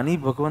જ્ઞાની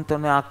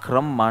ભગવંતને આ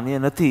ક્રમ માન્ય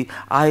નથી.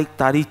 આ એક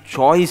તારી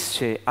ચોઈસ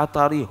છે, આ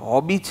તારી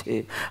હોબી છે,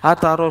 આ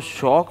તારો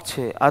શોખ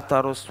છે, આ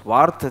તારો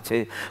સ્વાર્થ છે.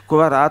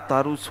 કોઈ વાર આ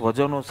તારું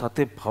સ્વજનો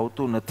સાથે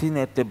ભાવતું નથી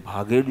ને એટલે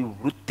ભાગેલી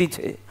વૃત્તિ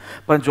છે.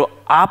 પણ જો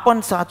આ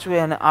પણ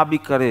સાચવે અને આ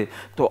બી કરે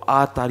તો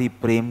આ તારી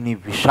પ્રેમની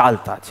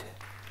વિશાલતા છે.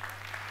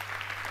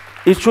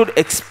 It should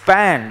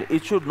expand,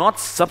 it should not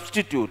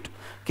substitute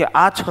કે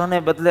આ 6 ને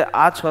બદલે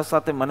આ 6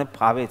 સાથે મને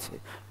ફાવે છે.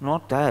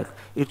 Not that,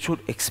 it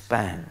should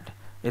expand.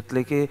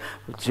 એટલે કે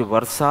જે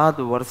વરસાદ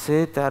વરસે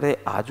ત્યારે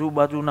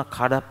આજુબાજુના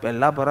ખાડા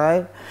પહેલાં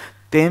ભરાય,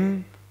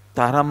 તેમ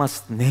તારામાં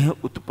સ્નેહ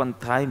ઉત્પન્ન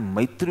થાય,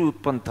 મૈત્રી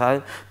ઉત્પન્ન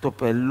થાય, તો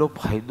પહેલો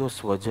ફાયદો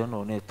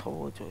સ્વજનોને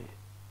થવો જોઈએ.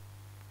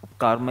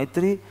 ઉપકાર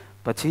મૈત્રી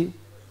પછી.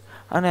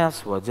 અને આ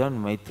સ્વજન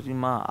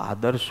મૈત્રીમાં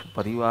આદર્શ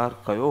પરિવાર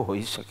કયો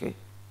હોઈ શકે?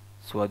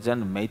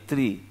 સ્વજન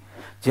મૈત્રી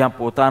જ્યાં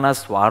પોતાના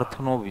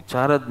સ્વાર્થનો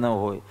વિચાર જ ન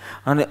હોય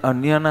અને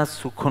અન્યના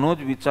સુખનો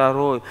જ વિચાર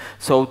હોય.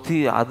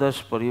 સૌથી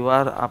આદર્શ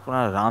પરિવાર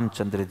આપણા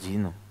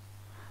રામચંદ્રજીનો.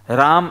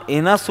 રામ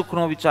એના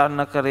સુખનો વિચાર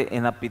ન કરે,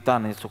 એના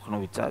પિતાને સુખનો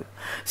વિચાર.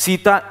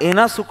 સીતા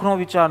એના સુખનો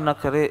વિચાર ન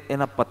કરે,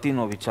 એના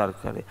પતિનો વિચાર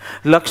કરે.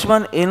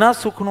 લક્ષ્મણ એના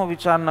સુખનો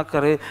વિચાર ન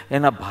કરે,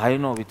 એના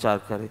ભાઈનો વિચાર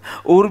કરે.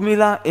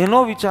 ઉર્મિલા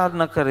એનો વિચાર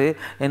ન કરે,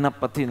 એના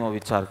પતિનો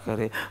વિચાર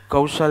કરે.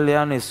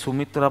 કૌશલ્યા અને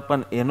સુમિત્રા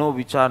પણ એનો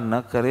વિચાર ન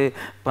કરે,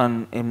 પણ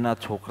એમના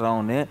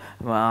છોકરાઓને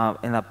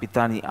એના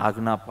પિતાની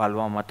આજ્ઞા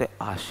પાળવા માટે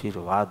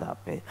આશીર્વાદ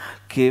આપે.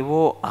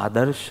 કેવો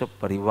આદર્શ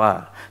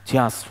પરિવાર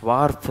જ્યાં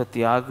સ્વાર્થ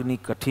ત્યાગની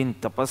કઠિન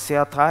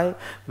તપસ્યા થાય,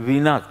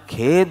 વિના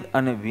ખેદ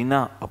અને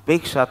વિના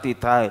અપેક્ષાથી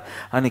થાય,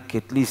 અને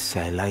કેટલી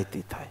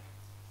સહેલાઈથી થાય.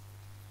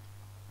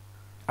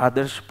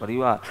 આદર્શ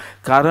પરિવાર,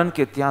 કારણ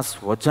કે ત્યાં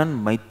સ્વજન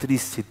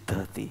મૈત્રી સિદ્ધ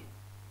હતી.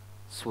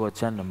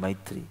 સ્વજન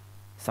મૈત્રી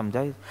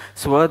સમજાય?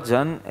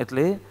 સ્વજન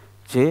એટલે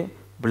જે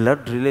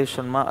બ્લડ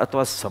રિલેશનમાં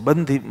અથવા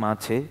સંબંધીમાં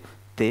છે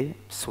તે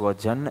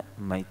સ્વજન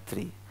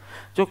મૈત્રી.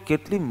 જો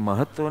કેટલી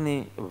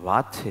મહત્વની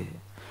વાત છે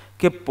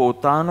કે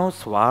પોતાનો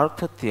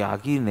સ્વાર્થ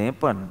ત્યાગીને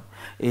પણ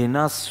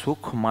એના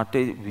સુખ માટે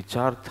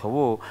વિચાર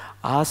થવો,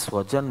 આ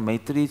સ્વજન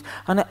મૈત્રી.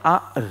 અને આ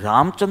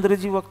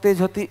રામચંદ્રજી વખતે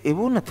જ હતી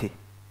એવું નથી,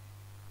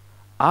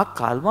 આ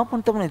કાલમાં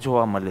પણ તમને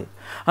જોવા મળે.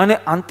 અને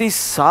આંતિ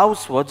સાવ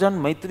સ્વજન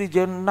મૈત્રી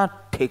જેના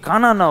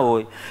ઠેકાણા ન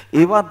હોય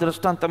એવા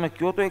દ્રષ્ટાંત તમે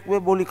કહો તો 1-2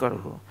 બોલી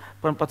કાઢો,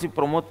 પણ પછી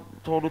પ્રમોદ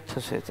થોડું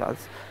થશે,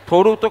 ચાલશે,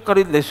 થોડું તો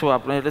કરી જ લેશું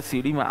આપણે, એટલે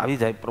સીડીમાં આવી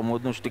જાય.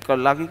 પ્રમોદનું સ્ટીકર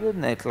લાગી ગયું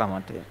ને એટલા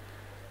માટે.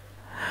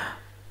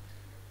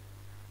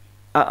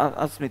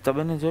 આ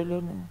સ્મિતાબેનને જોઈ લો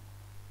ને,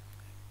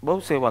 બહુ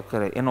સેવા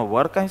કરે. એનો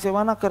વર કાંઈ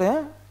સેવા ના કરે,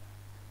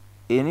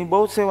 એની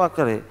બહુ સેવા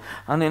કરે,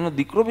 અને એનો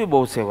દીકરો બી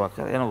બહુ સેવા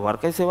કરે. એનો વર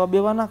કાંઈ સેવા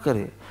બેવા ના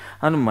કરે.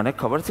 અને મને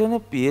ખબર છે ને,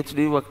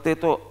 PhD વખતે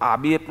તો આ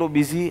બી એટલો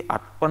બિઝી,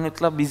 આ પણ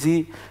એટલા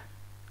બિઝી,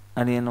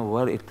 અને એનો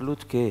વર એટલું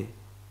જ કે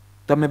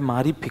તમે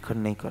મારી ફિકર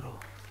નહીં કરો,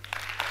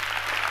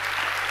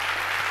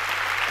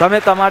 તમે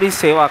તમારી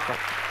સેવા કરો,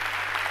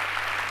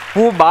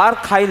 હું બહાર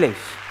ખાઈ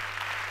લઈશ,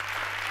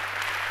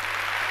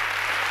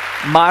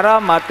 મારા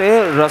માટે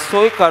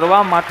રસોઈ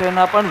કરવા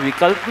માટેના પણ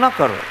વિકલ્પ ન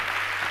કરો.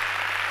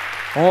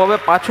 હું હવે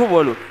પાછું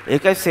બોલું, એ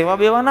કઈ સેવા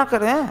બેવા ના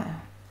કરે,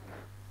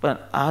 પણ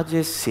આ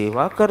જે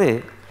સેવા કરે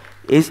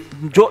એ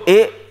જો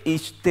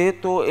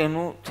ઈચ્છતે તો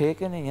એનું છે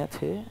કે નહીં?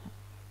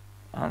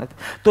 અહીંયા છે.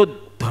 તો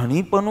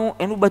ધણીપણું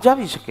એનું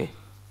બજાવી શકે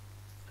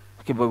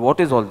કે ભાઈ વોટ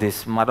ઇઝ ઓલ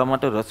ધીસ, મારા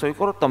માટે રસોઈ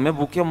કરો, તમે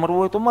ભૂખ્યા મરવું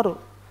હોય તો મરો.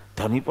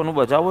 ધણીપણું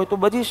બજાવવું હોય તો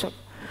બજી શકે.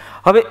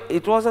 હવે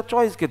ઇટ વોઝ અ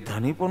ચોઇસ કે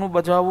ધણીપણું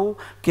બજાવવું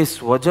કે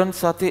સ્વજન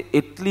સાથે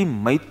એટલી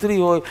મૈત્રી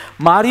હોય,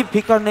 મારી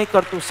ફિકર નહીં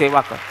કરતું,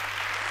 સેવા કર.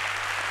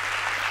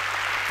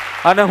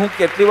 અને હું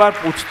કેટલી વાર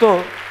પૂછતો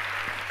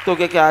તો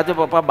કે આજે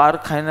પપ્પા બહાર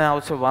ખાઈને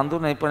આવશે,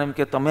 વાંધો નહીં, પણ એમ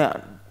કે તમે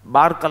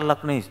 12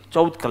 કલાક નહીં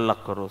 14 કલાક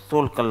કરો,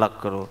 16 કલાક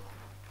કરો.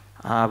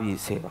 આવી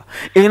સેવા.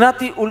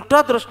 એનાથી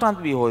ઉલટા દ્રષ્ટાંત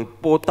બી હોય.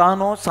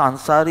 પોતાનો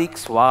સાંસારિક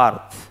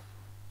સ્વાર્થ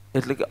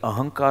એટલે કે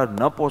અહંકાર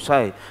ન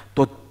પોસાય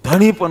તો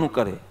ધણીપણું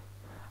કરે,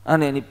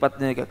 અને એની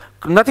પત્નીને કહે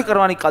નથી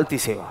કરવાની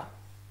કાલથી સેવા,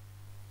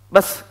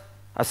 બસ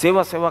આ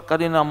સેવા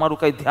કરીને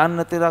અમારું કંઈ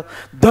ધ્યાન નથી રાખ.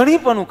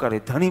 ધણીપણું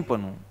કરે,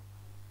 ધણીપણું.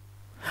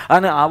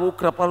 અને આવું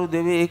કૃપાલુ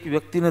દેવે એક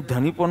વ્યક્તિને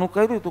ધણીપણું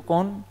કર્યું હતું.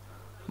 કોણ?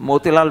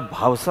 મોતીલાલ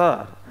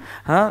ભાવસાર.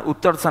 હા,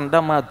 ઉત્તર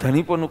સંડામાં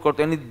ધણીપણું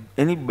કરતો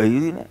એની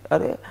બૈરીને.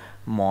 અરે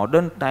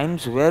મોડર્ન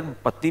ટાઈમ્સ વેર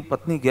પતિ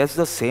પત્ની ગેટ્સ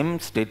ધ સેમ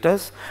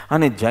સ્ટેટસ,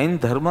 અને જૈન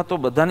ધર્મ તો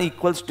બધાને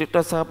ઇક્વલ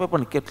સ્ટેટસ આપે,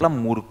 પણ કેટલા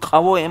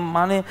મૂર્ખાઓ એમ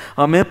માને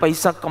અમે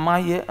પૈસા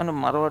કમાઈએ, અને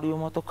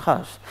મારવાડીઓમાં તો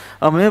ખાસ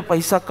અમે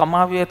પૈસા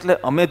કમાવીએ એટલે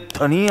અમે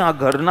ધણી આ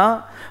ઘરના,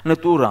 અને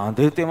તું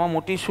રાંધે તેમાં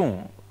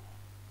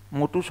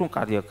મોટું શું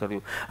કાર્ય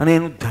કર્યું, અને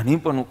એનું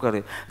ધણીપણું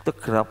કરે. તો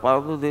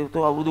કૃપાલુ દેવ તો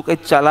આ બધું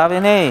કંઈ ચલાવે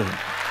નહીં.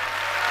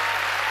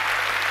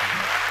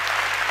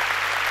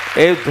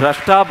 એ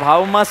દ્રષ્ટા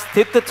ભાવમાં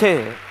સ્થિત છે,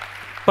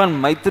 પણ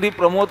મૈત્રી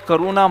પ્રમોદ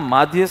કરુણા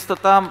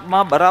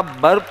માધ્યસ્થતામાં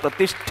બરાબર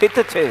પ્રતિષ્ઠિત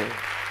છે.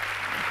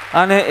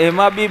 અને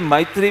એમાં બી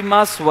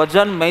મૈત્રીમાં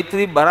સ્વજન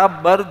મૈત્રી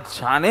બરાબર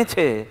જાણે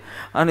છે.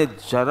 અને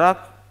જરાક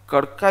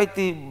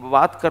કડકાઈથી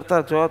વાત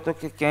કરતા જો તો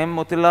કે કેમ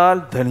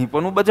મોતીલાલ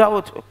ધણીપણું બજાવો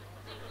છો,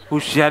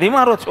 હોશિયારી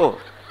મારો છો.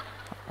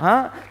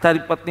 હા,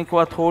 તારી પત્ની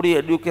કોઈ થોડી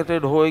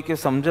એડ્યુકેટેડ હોય કે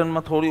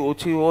સમજણમાં થોડી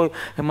ઓછી હોય,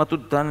 એમાં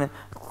તું તને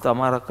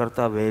તમારા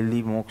કરતાં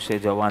વહેલી મોક્ષે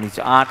જવાની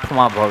છે.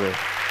 8મા ભવે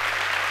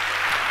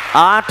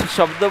 8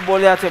 શબ્દ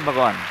બોલ્યા છે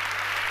ભગવાન,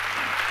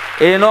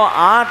 એનો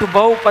 8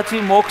 ભવ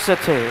પછી મોક્ષ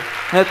છે,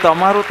 ને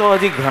તમારું તો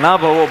હજી ઘણા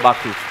ભવો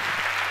બાકી છે.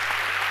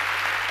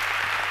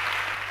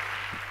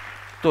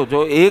 તો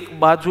જો એક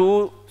બાજુ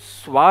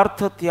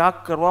સ્વાર્થ ત્યાગ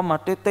કરવા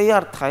માટે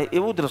તૈયાર થાય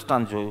એવું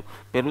દ્રષ્ટાંત જોયું.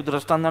 પેલું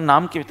દ્રષ્ટાંતનું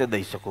નામ કેવી રીતે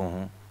દઈ શકું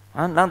હું?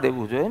 હા, ના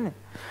દેવું જોઈએ ને.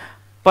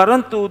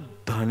 પરંતુ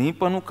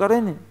ધણીપણું કરે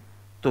ને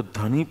તો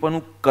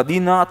ધણીપણું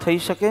કદી ના થઈ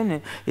શકે ને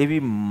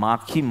એવી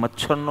માખી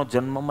મચ્છરનો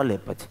જન્મ મળે,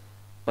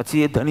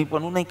 પછી એ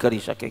ધણીપણું નહીં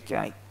કરી શકે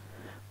ક્યાંય.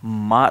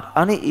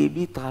 અને એ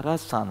બી તારા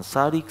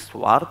સાંસારિક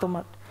સ્વાર્થ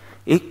માટે.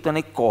 એક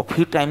તને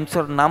કોફી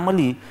ટાઈમસર ના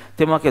મળી,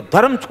 તેમાં કે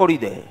ધર્મ છોડી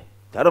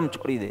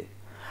દે.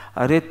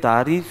 અરે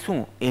તારી શું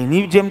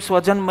એની જેમ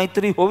સ્વજન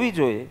મૈત્રી હોવી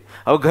જોઈએ.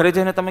 હવે ઘરે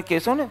જઈને તમે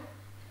કહેશો ને,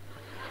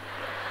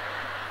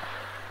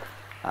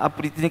 આ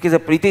પ્રીતિને કહે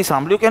પ્રીતિ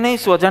સાંભળ્યું કે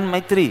નહીં સ્વજન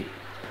મૈત્રી,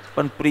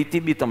 પણ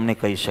પ્રીતિ બી તમને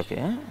કહી શકે,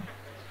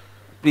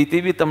 પ્રીતિ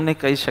બી તમને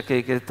કહી શકે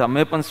કે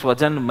તમે પણ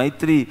સ્વજન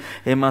મૈત્રી,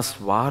 એમાં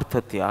સ્વાર્થ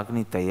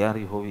ત્યાગની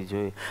તૈયારી હોવી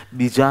જોઈએ.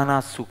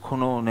 બીજાના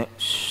સુખનો ને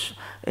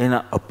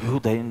એના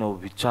અભ્યુદયનો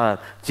વિચાર,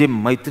 જે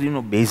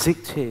મૈત્રીનો બેઝિક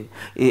છે,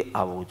 એ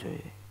આવવું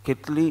જોઈએ.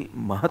 કેટલી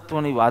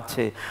મહત્વની વાત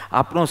છે.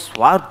 આપણો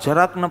સ્વાર્થ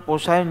જરાક ન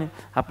પોસાય ને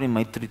આપણી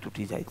મૈત્રી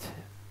તૂટી જાય છે.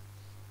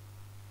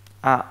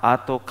 આ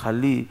તો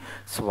ખાલી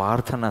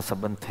સ્વાર્થના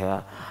સંબંધ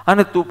થયા.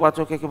 અને તું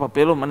પાછો કે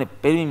પેલો મને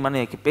પેલી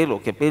મને કે પેલો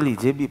કે પેલી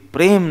જે બી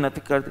પ્રેમ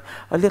નથી કરતી.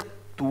 એટલે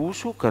તું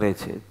શું કરે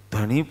છે?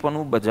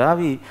 ધણીપણું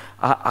બજાવી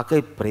આ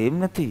કંઈ પ્રેમ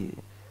નથી,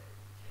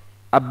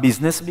 આ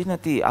બિઝનેસ બી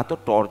નથી, આ તો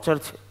ટોર્ચર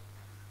છે.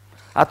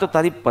 આ તો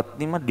તારી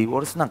પત્નીમાં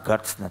ડિવોર્સના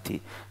ગટ્સ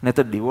નથી, ને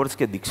તો ડિવોર્સ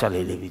કે દીક્ષા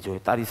લઈ લેવી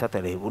જોઈએ, તારી સાથે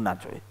રહેવું ના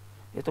જોઈએ.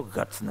 એ તો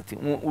ગટ્સ નથી.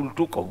 હું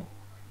ઉલટું કહું,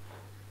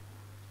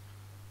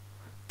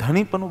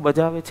 ધણીપણું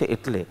બજાવે છે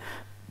એટલે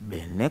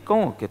બહેનને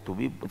કહું કે તું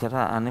બી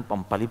જરા આને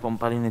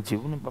પંપાલીને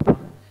જીવું ને બાપા,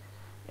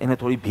 એને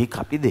થોડી ભીખ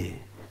આપી દે.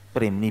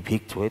 પ્રેમની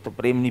ભીખ જોઈએ તો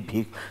પ્રેમની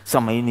ભીખ,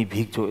 સમયની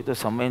ભીખ જોઈએ તો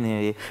સમયની.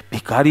 એ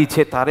ભિખારી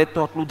છે તારે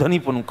તો આટલું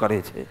ધણીપણું કરે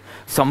છે.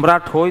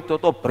 સમ્રાટ હોય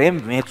તો પ્રેમ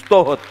વેચતો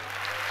હોત.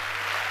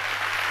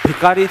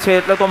 ભિખારી છે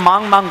એટલે તો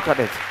માંગ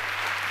કરે છે.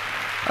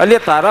 એટલે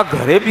તારા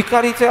ઘરે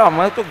ભિખારી છે,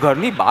 અમે તો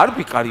ઘરની બહાર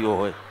ભિખારીઓ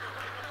હોય,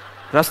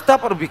 રસ્તા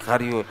પર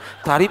ભિખારી હોય.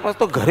 તારી પાસે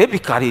તો ઘરે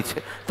ભિખારી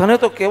છે. તને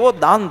તો કેવો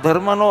દાન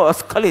ધર્મનો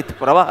અસ્ખલિત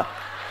પ્રવાહ.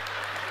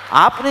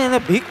 આપને એને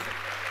ભીખ.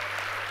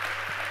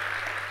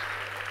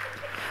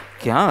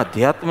 ક્યાં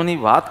અધ્યાત્મની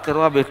વાત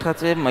કરવા બેઠા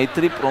છે,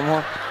 મૈત્રી પ્રોમો.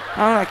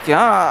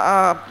 ક્યાં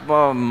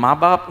આ મા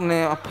બાપ ને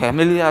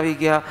ફેમિલી આવી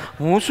ગયા.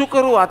 હું શું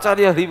કરું?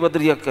 આચાર્ય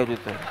હરિભદ્રિય કર્યું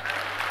તો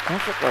હું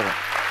શું કરું?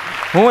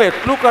 હું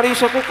એટલું કરી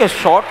શકું કે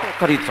શોર્ટ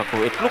કરી શકું,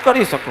 એટલું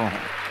કરી શકું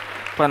હું.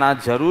 પણ આ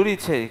જરૂરી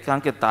છે,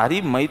 કારણ કે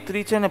તારી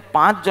મૈત્રી છે ને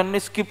 5 જણને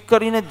સ્કીપ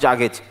કરીને જ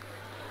જાગે છે.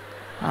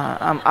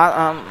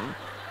 આમ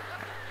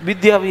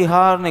વિદ્યા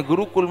વિહાર ને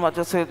ગુરુકુલમાં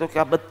જશે તો કે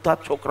આ બધા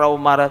છોકરાઓ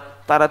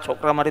તારા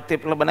છોકરા મારે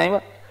થેપલા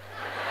બનાવ્યા,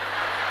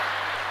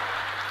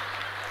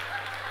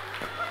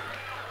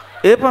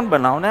 એ પણ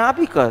બનાવને આ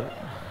બી કર,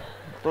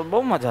 તો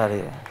બહુ મજા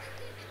રહે.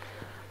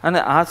 અને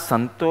આ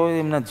સંતોએ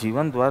એમના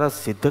જીવન દ્વારા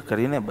સિદ્ધ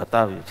કરીને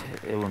બતાવ્યું છે,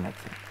 એવું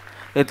નથી.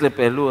 એટલે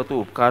પહેલું હતું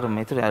ઉપકાર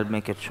મૈત્રી, આઈ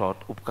મેક ઇટ શોર્ટ.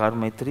 ઉપકાર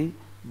મૈત્રી,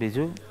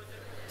 બીજું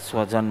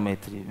સ્વજન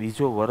મૈત્રી,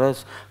 બીજો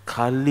વરસ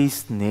ખાલી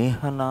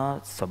સ્નેહના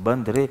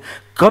સંબંધ રે.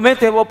 ગમે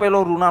તેવો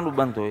પેલો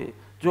ઋણાનુબંધ હોય,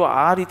 જો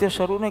આ રીતે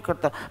શરૂ નહીં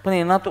કરતા,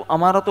 પણ એના તો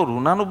અમારા તો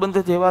ઋણાનુબંધ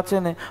જેવા છે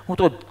ને, હું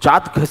તો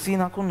જાત ઘસી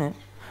નાખું ને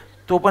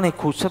તો પણ એ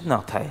ખુશ જ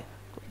ના થાય.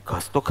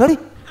 ઘસ તો ખરી,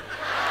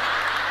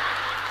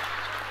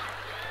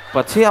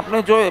 પછી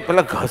આપણે જોઈએ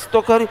પેલા ઘસ તો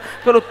ખરી.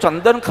 પેલું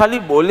ચંદન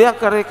ખાલી બોલ્યા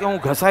કરે કે હું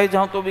ઘસાઈ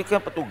જાઉં તો બી કે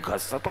તું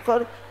ઘસ તો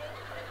ખરી.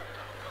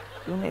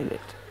 You need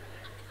it.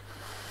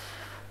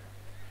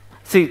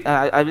 See,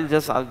 I will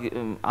just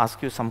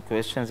ask you some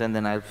questions and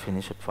then I'll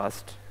finish it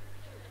fast.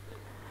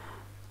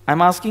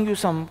 I'm asking you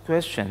some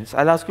questions.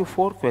 I'll ask you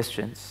 4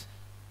 questions.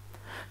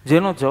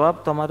 જેનો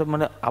જવાબ તમારે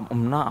મને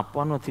હમણાં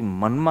આપવાનો નથી,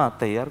 મનમાં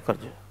તૈયાર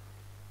કરજો.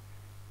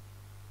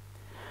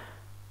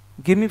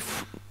 Give me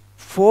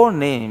 4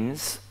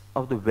 names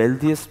of the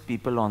wealthiest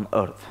people on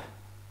earth.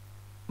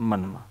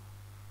 મનમાં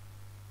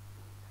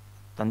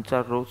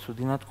 3-4 રોજ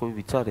સુધીના જ કોઈ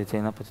વિચારે છે,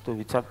 એના પછી તો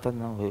વિચારતા જ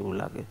ન હોય એવું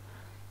લાગે.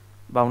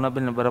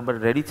 ભાવનાબેન બરાબર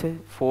રેડી છે?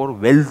 4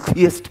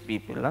 wealthiest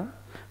people. હા,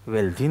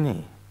 wealthy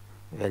નહીં,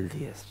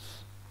 wealthiest.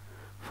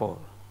 4.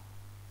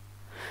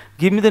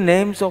 Give me the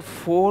names of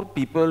 4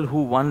 people who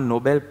won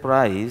Nobel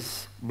Prize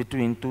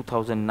between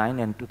 2009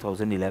 and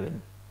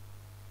 2011.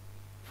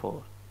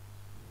 4.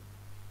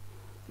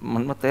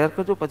 મનમાં તૈયાર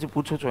કરજો, પછી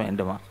પૂછો છો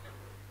એન્ડમાં.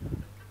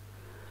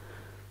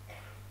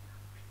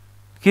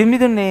 Give me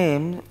the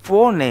name,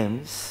 4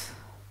 names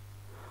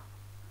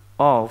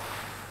of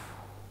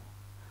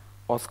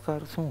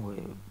Oscar. શું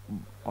હોય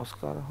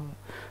ઓસ્કાર? હોય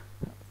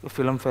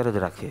ફિલ્મફેર જ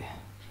રાખીએ,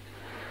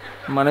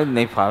 મને જ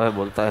નહીં ફાવે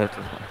બોલતા.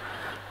 એટલે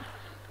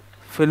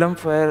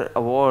ફિલ્મફેર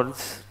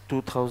અવોર્ડ્સ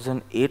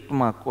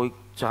 2008માં કોઈ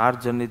 4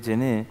 જણે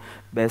જેને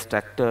best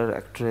actor,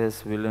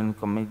 actress, villain,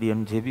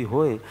 comedian જે બી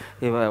હોય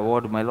એવા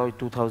એવોર્ડ મળ્યો હોય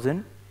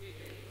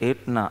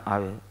 2008ના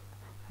આવે,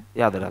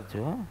 યાદ રાખજો.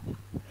 હા,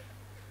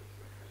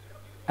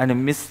 અને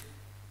મિસ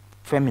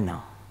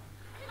ફેમિના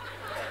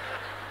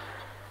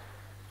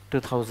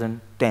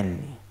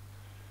 2010ની,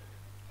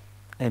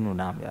 એનું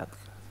નામ યાદ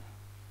કરો.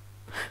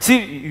 See,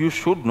 you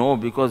should know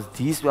because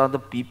these were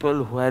the people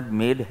who had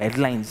made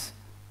headlines.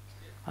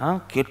 હા,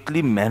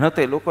 કેટલી મહેનત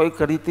એ લોકોએ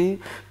કરી હતી,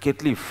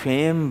 કેટલી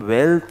ફેમ,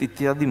 વેલ્થ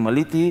ઇત્યાદિ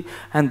મળી હતી,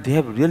 and they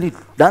have really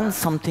done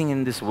something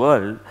in this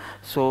world.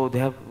 So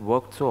they have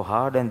worked so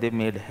hard and they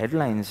made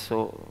headlines. So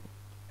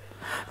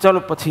ચાલો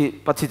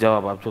પછી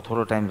જવાબ આપજો,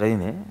 થોડો ટાઈમ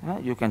રહીને.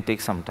 You can take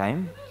some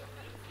time.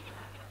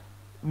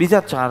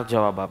 બીજા 4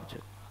 જવાબ આપજો.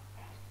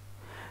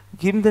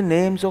 Give me the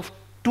names of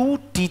 2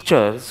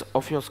 teachers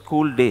of your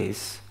school days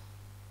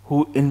who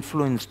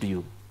influenced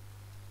you.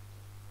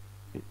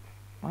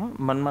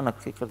 મનમાં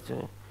નક્કી કરજો.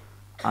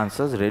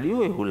 આન્સર્સ રેડી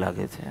હોય એવું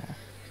લાગે છે.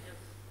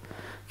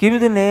 Give me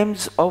the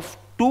names of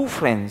 2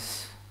 friends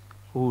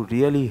who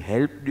really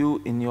helped you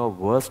in your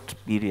worst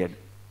period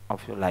of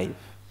your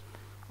life,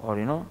 or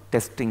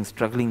testing,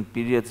 struggling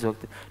periods of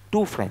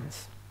 2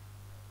 friends.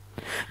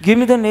 Give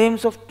me the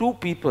names of 2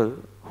 people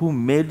who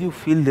made you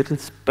feel little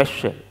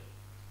special.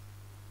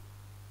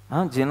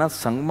 હા, જેના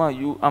સંગમાં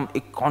you આમ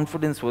એક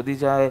confidence વધી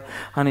જાય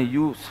અને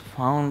you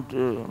found.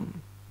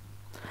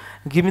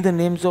 Give me the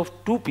names of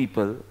 2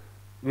 people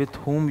with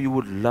whom you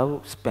would love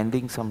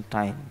spending some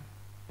time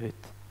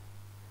with.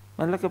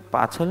 એટલે કે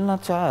પાછળના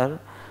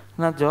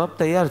 4ના જવાબ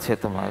તૈયાર છે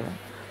તમારે,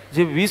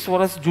 જે 20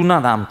 વર્ષ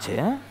જૂના નામ છે.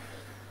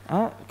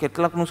 હા,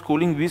 કેટલાકનું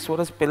સ્કૂલિંગ 20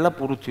 વર્ષ પહેલાં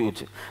પૂરું થયું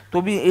છે, તો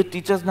બી એ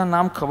ટીચર્સના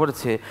નામ ખબર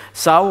છે.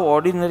 સાવ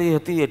ઓર્ડિનરી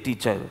હતી એ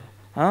ટીચર.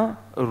 હા,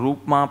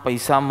 રૂપમાં,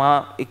 પૈસામાં,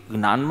 એક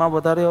જ્ઞાનમાં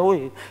વધારે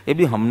હોય એ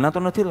બી હમણાં તો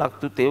નથી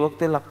લાગતું, તે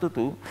વખતે લાગતું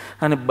હતું.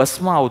 અને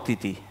બસમાં આવતી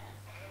હતી,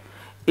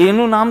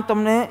 એનું નામ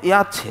તમને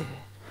યાદ છે.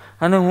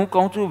 અને હું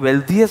કહું છું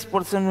વેલ્ધીએસ્ટ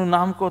પર્સનનું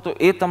નામ કહો તો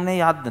એ તમને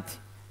યાદ નથી,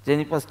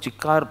 જેની પાસે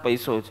ચિક્કાર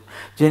પૈસો છે,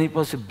 જેની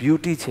પાસે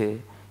બ્યુટી છે,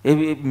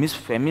 એવી મિસ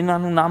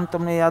ફેમિનાનું નામ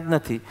તમને યાદ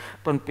નથી.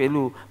 પણ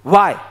પેલું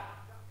Y?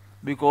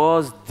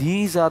 Because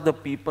these are the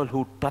people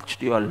who touched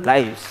your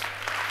lives,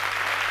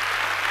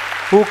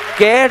 who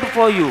cared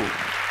for you,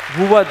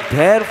 who were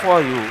there for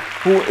you,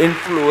 who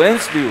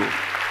influenced you.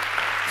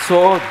 So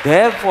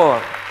therefore,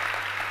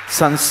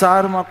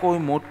 સંસારમાં કોઈ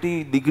મોટી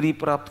ડિગ્રી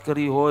પ્રાપ્ત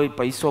કરી હોય,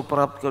 પૈસો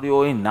પ્રાપ્ત કર્યો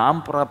હોય,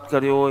 નામ પ્રાપ્ત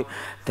કર્યો હોય,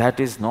 that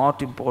is not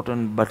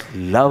important, but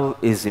love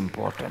is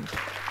important.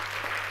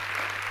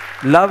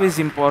 Love is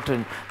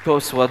important. તો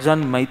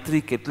સ્વજન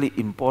મૈત્રી કેટલી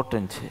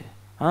ઇમ્પોર્ટન્ટ છે.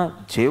 હા,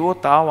 જેવો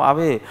તાવ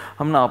આવે,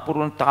 હમણાં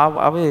અપૂર્વ તાવ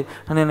આવે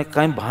અને એને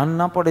કાંઈ ભાન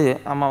ના પડે,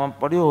 આમાં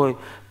પડ્યો હોય,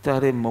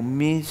 ત્યારે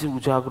મમ્મી જ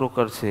ઉજાગરો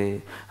કરશે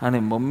અને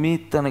મમ્મી જ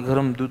તને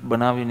ગરમ દૂધ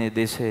બનાવીને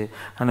દેશે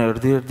અને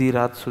અડધી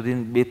રાત સુધી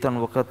 2-3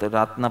 વખત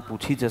રાતના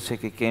પૂછી જશે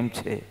કે કેમ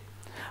છે.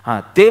 હા,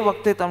 તે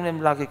વખતે તમને એમ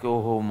લાગે કે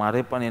ઓહો,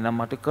 મારે પણ એના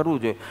માટે કરવું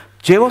જોઈએ.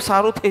 જેવો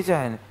સારું થઈ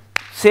જાય ને,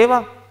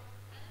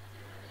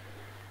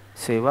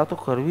 સેવા તો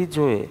કરવી જ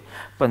જોઈએ,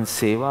 પણ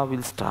સેવા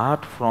વિલ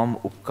સ્ટાર્ટ ફ્રોમ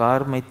ઉપકાર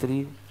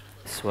મૈત્રી,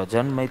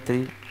 સ્વજન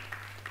મૈત્રી.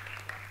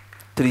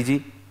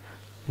 ત્રીજી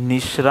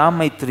નિશ્રા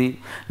મૈત્રી.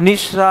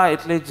 નિશ્રા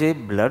એટલે જે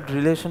બ્લડ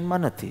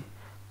રિલેશનમાં નથી,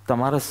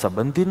 તમારા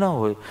સંબંધી ન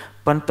હોય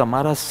પણ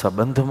તમારા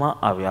સંબંધમાં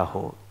આવ્યા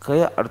હો.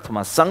 કયા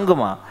અર્થમાં?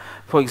 સંઘમાં.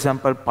 ફોર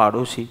એક્ઝામ્પલ,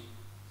 પાડોશી,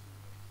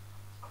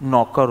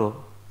 નોકરો,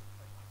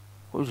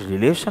 કોઈ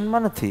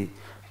રિલેશનમાં નથી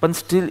પણ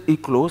steel A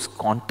close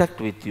contact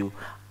with you.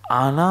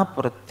 આના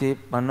પ્રત્યે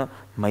પણ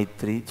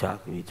મૈત્રી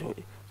જાગવી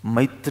જોઈએ,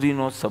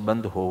 મૈત્રીનો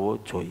સંબંધ હોવો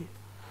જોઈએ.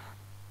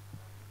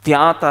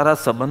 ત્યાં તારા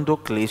સંબંધો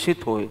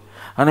ક્લેશિત હોય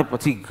અને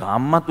પછી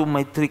ગામમાં તું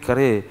મૈત્રી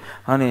કરે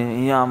અને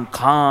અહીંયા આમ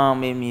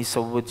ખામ એમી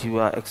સૌ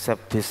જીવા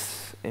એક્સેપ્ટ ધીસ,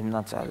 એમ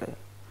ના ચાલે.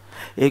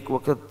 એક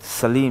વખત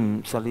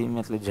સલીમ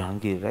એટલે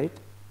જહાંગીર, રાઈટ?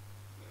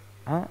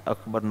 હા,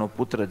 અકબરનો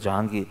પુત્ર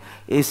જહાંગીર,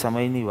 એ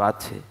સમયની વાત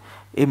છે.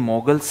 એ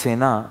મોગલ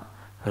સેના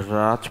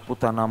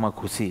રાજપૂતાનામાં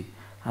ઘૂસી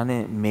અને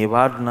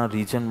મેવાડના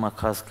રિજનમાં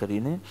ખાસ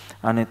કરીને,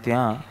 અને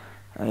ત્યાં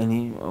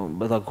એની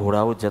બધા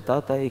ઘોડાઓ જતા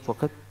હતા. એક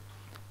વખત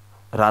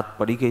રાત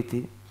પડી ગઈ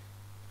હતી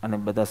અને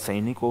બધા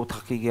સૈનિકો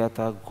થાકી ગયા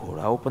હતા,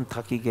 ઘોડાઓ પણ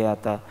થાકી ગયા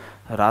હતા.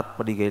 રાત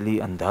પડી ગયેલી,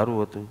 અંધારું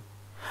હતું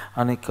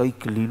અને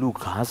કંઈક લીલું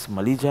ઘાસ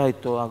મળી જાય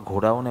તો આ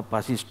ઘોડાઓને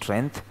પાછી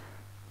સ્ટ્રેન્થ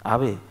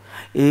આવે.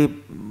 એ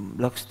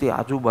લક્ષથી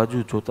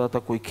આજુબાજુ જોતા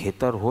હતા, કોઈ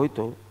ખેતર હોય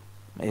તો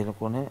એ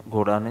લોકોને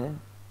ઘોડાને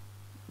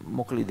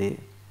મોકલી દે.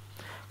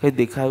 કંઈ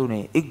દેખાયું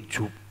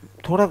નહીં.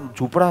 થોડાક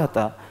ઝૂંપડા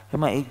હતા,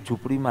 એમાં એક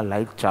ઝૂંપડીમાં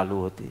લાઇટ ચાલુ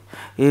હતી.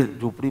 એ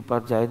ઝૂંપડી પર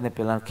જાય ને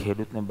પેલા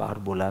ખેડૂતને બહાર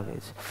બોલાવે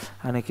છે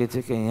અને કહે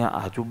છે કે અહીંયા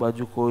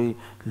આજુબાજુ કોઈ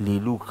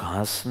લીલું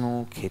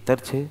ઘાસનું ખેતર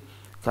છે,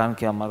 કારણ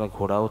કે અમારા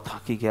ઘોડાઓ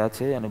થાકી ગયા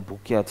છે અને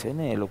ભૂખ્યા છે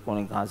ને, એ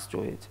લોકોને ઘાસ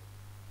જોઈએ છે.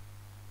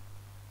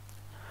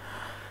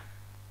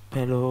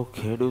 પેલો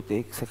ખેડૂત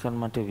એક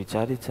સેકન્ડ માટે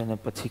વિચારી છે અને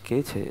પછી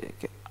કહે છે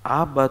કે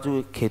આ બાજુ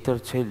એક ખેતર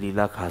છે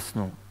લીલા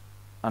ઘાસનું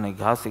અને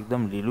ઘાસ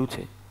એકદમ લીલું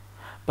છે,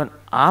 પણ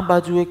આ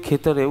બાજુ એક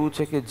ખેતર એવું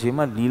છે કે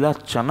જેમાં લીલા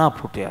ચણા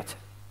ફૂટ્યા છે.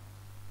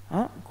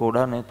 હા,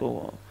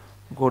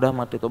 ઘોડા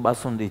માટે તો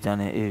બાસુંદી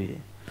જાને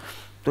એવી.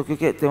 તો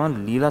કે તેમાં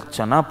લીલા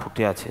ચણા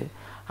ફૂટ્યા છે.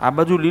 આ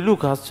બાજુ લીલું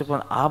ઘાસ છે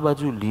પણ આ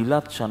બાજુ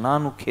લીલા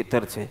ચણાનું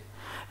ખેતર છે.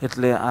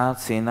 એટલે આ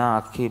સેના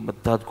આખી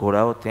બધા જ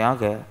ઘોડાઓ ત્યાં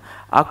ગયા.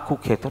 આખું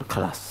ખેતર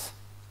ખલાસ,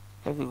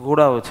 કારણ કે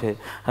ઘોડાઓ છે.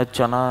 આ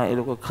ચણા એ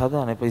લોકો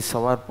ખાધા ને પછી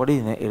સવાર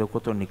પડીને એ લોકો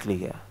તો નીકળી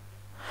ગયા.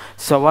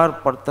 સવાર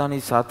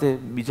પડતાની સાથે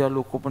બીજા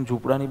લોકો પણ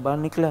ઝૂંપડાની બહાર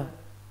નીકળ્યા,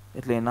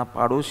 એટલે એના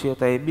પાડોશી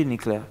હતા એ બી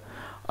નીકળ્યા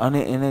અને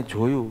એને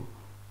જોયું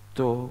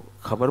તો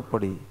ખબર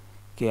પડી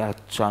કે આ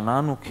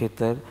ચણાનું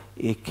ખેતર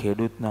એ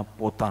ખેડૂતના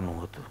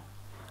પોતાનું હતું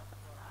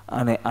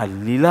અને આ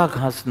લીલા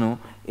ઘાસનું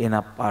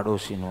એના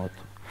પાડોશીનું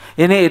હતું.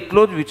 એને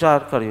એટલો જ વિચાર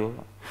કર્યો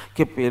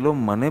કે પેલો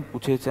મને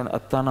પૂછે છે અને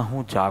અત્યારના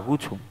હું જાગું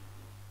છું,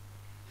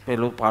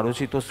 પેલો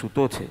પાડોશી તો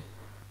સૂતો છે,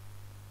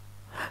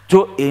 જો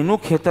એનું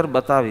ખેતર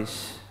બતાવીશ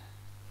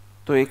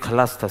તો એ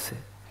ખલાસ થશે,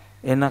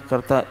 એના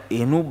કરતાં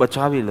એનું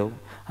બચાવી લઉં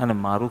અને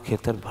મારું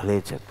ખેતર ભલે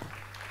જતું.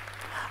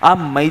 આ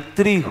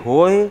મૈત્રી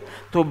હોય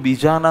તો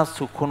બીજાના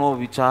સુખનો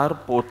વિચાર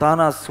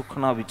પોતાના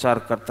સુખના વિચાર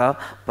કરતાં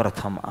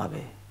પ્રથમ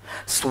આવે.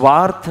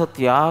 સ્વાર્થ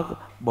ત્યાગ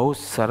બહુ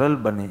સરળ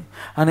બને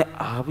અને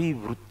આવી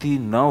વૃત્તિ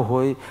ન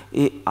હોય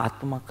એ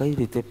આત્મા કઈ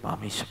રીતે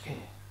પામી શકે?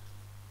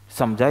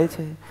 સમજાય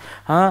છે?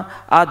 હા,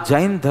 આ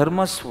જૈન ધર્મ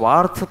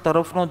સ્વાર્થ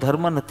તરફનો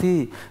ધર્મ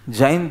નથી.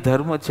 જૈન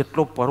ધર્મ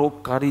જેટલો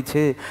પરોપકારી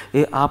છે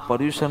એ આ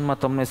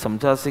પર્યુષણમાં તમને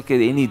સમજાશે કે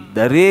એની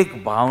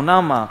દરેક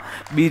ભાવનામાં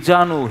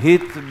બીજાનું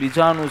હિત,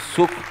 બીજાનું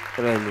સુખ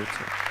રહેલું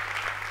છે.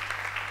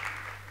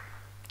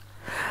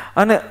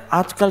 અને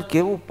આજકાલ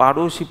કેવું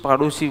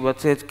પાડોશી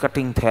વચ્ચે જ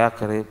કટિંગ થયા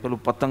કરે. પેલું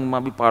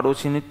પતંગમાં બી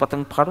પાડોશીની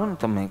પતંગ ફાડો ને,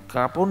 તમે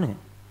કાપો ને,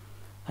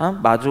 હા,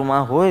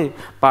 બાજુમાં હોય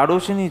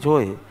પાડોશીની જ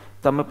હોય.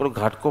 તમે પેલો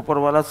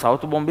ઘાટકોપરવાળા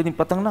સાઉથ બોમ્બેની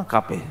પતંગ ના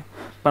કાપે,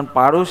 પણ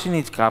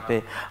પાડોશીની જ કાપે.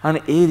 અને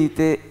એ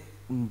રીતે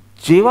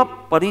જેવા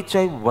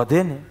પરિચય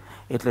વધે ને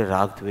એટલે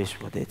રાગ દ્વેષ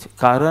વધે છે,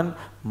 કારણ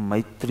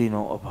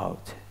મૈત્રીનો અભાવ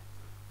છે.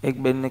 એક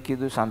બેનને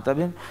કીધું,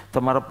 શાંતાબેન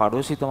તમારા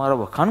પાડોશી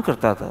તમારા વખાણ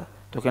કરતા હતા?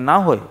 તો કે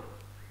ના હોય,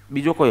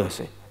 બીજો કોઈ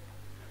હશે.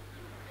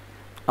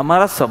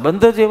 અમારા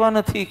સંબંધ જ એવા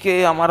નથી કે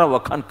અમારા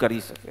વખાણ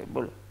કરી શકે.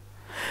 બોલો.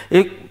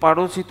 એક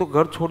પાડોશી તો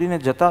ઘર છોડીને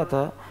જતા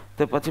હતા,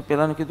 તો પછી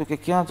પેલાને કીધું કે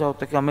ક્યાં જાઓ?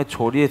 તો કે અમે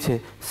છોડીએ છીએ,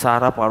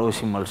 સારા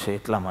પાડોશી મળશે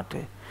એટલા માટે.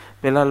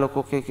 પેલા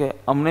લોકો કે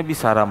અમને બી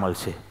સારા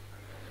મળશે,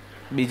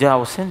 બીજા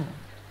આવશે ને.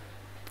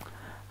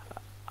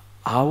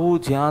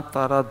 આવું જ્યાં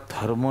તારા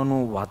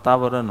ધર્મનું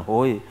વાતાવરણ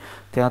હોય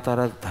ત્યાં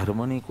તારા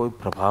ધર્મની કોઈ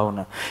પ્રભાવ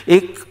ના.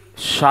 એક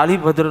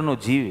શાળીભદ્રનો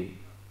જીવ,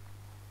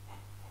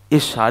 એ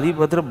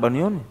શાળીભદ્ર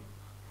બન્યો ને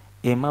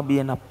એમાં બી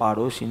એના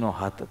પાડોશીનો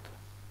હાથ હતો.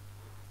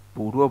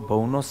 પૂર્વ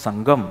ભવનો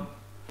સંગમ,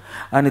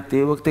 અને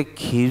તે વખતે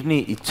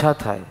ખીરની ઈચ્છા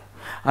થાય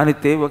અને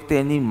તે વખતે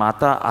એની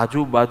માતા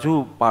આજુબાજુ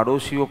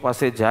પાડોશીઓ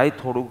પાસે જાય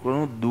થોડું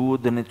ઘણું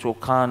દૂધ ને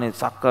ચોખા ને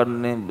સાકર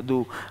ને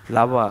બધું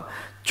લાવવા.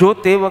 જો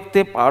તે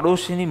વખતે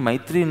પાડોશીની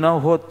મૈત્રી ન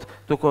હોત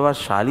તો કોઈ વાર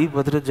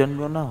શાળીભદ્ર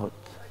જન્મ્યો ના હોત.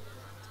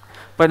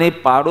 પણ એ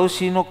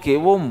પાડોશીનો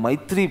કેવો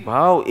મૈત્રી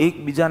ભાવ,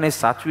 એકબીજાને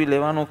સાચવી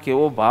લેવાનો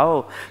કેવો ભાવ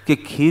કે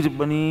ખીર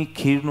બની,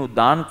 ખીરનું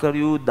દાન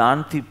કર્યું,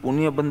 દાનથી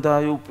પુણ્ય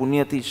બંધાયું,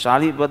 પુણ્યથી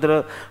શાળીભદ્ર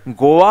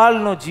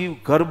ગોવાળનો જીવ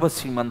ગર્ભ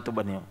શ્રીમંત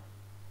બન્યો.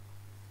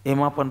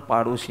 એમાં પણ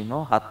પાડોશીનો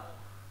હાથ.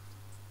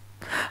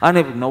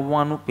 અને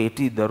 99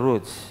 પેટી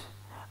દરરોજ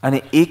અને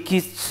એક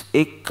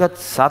જ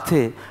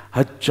સાથે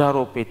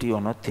હજારો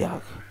પેટીઓનો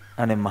ત્યાગ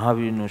અને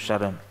મહાવીરનું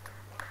શરણ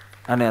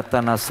અને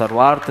અત્યારના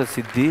સર્વાર્થ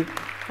સિદ્ધિ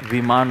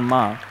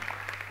વિમાનમાં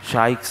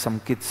શાહિક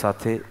સંકિત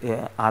સાથે એ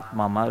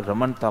આત્મામાં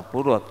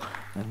રમણતાપૂર્વક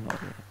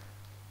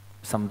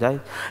સમજાય.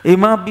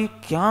 એમાં બી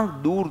ક્યાંક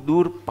દૂર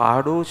દૂર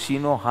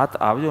પાડોશીનો હાથ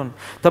આવ્યો ને,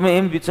 તમે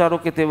એમ વિચારો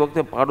કે તે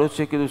વખતે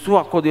પાડોશીએ કીધું શું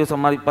આખો દિવસ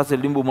અમારી પાસે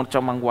લીંબુ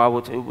મરચાં માંગવા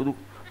આવો છે, એવું બધું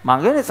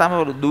માંગે ને સામે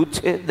વાળું, દૂધ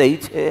છે, દહીં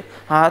છે,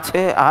 આ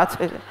છે, આ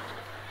છે.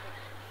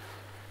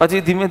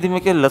 પછી ધીમે ધીમે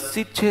કે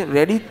લસ્સી જ છે,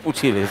 રેડી જ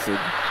પૂછી લેશે.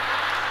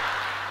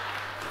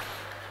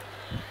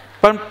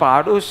 પણ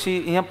પાડોશી,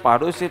 અહીંયા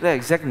પાડોશી એટલે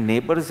એક્ઝેક્ટ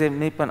નેબર્સ એમ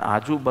નહીં, પણ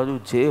આજુબાજુ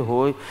જે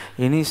હોય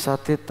એની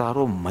સાથે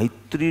તારો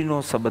મૈત્રીનો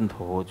સંબંધ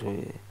હોવો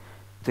જોઈએ.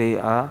 તે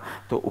આ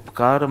તો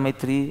ઉપકાર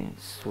મૈત્રી,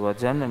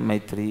 સ્વજન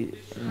મૈત્રી,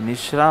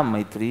 નિશ્રા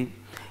મૈત્રી,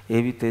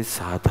 એવી રીતે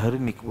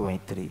સાધર્મિક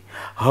મૈત્રી.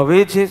 હવે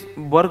જે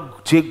વર્ગ,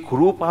 જે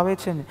ગ્રુપ આવે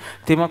છે ને,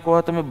 તેમાં કહો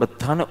તમે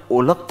બધાને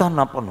ઓળખતા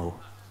ના પણ હો,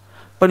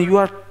 પણ યુ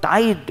આર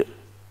ટાઈડ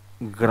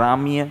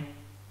ગ્રામ્ય,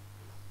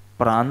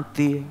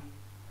 પ્રાંતીય,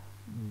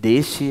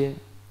 દેશીય,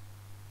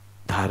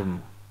 ધર્મ,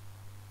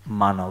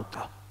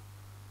 માનવતા,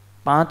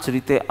 5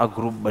 રીતે આ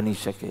ગ્રુપ બની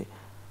શકે.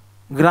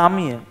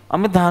 ગ્રામ્ય,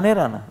 અમે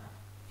ધાનેરાના.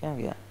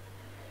 ક્યાં ગયા?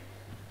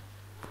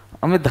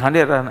 અમે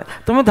ધાનેરાના.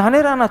 તમે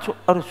ધાનેરાના છો?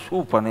 અરે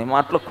શું પણ એમાં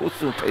આટલો ખુશ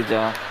શું થઈ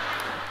જાય?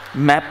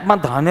 મેપમાં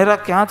ધાનેરા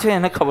ક્યાં છે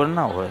એને ખબર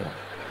ના હોય,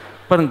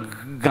 પણ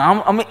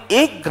ગામ, અમે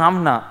એક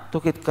ગામના. તો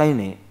કે કંઈ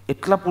નહીં,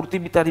 એટલા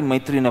પૂરતી બી તારી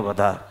મૈત્રીને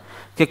વધાર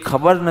કે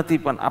ખબર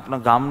નથી પણ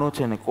આપણા ગામનો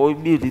છે ને, કોઈ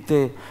બી રીતે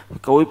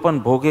કોઈ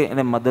પણ ભોગે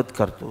એને મદદ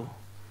કરતો.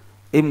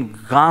 એમ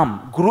ગામ,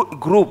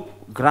 ગ્રુપ,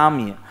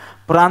 ગ્રામ્ય,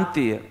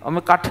 પ્રાંતીય, અમે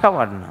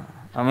કાઠિયાવાડના,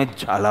 અમે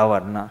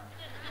ઝાલાવાડના,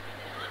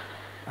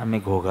 અમે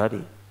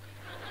ઘોઘારી,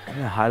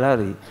 અમે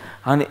હાલારી.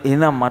 અને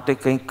એના માટે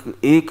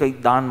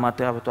કંઈક દાન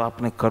માટે આવે તો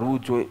આપણે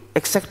કરવું જોઈએ,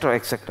 એક્સેટ્રા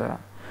એક્સેટ્રા.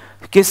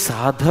 કે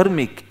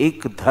સાધર્મિક,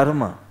 એક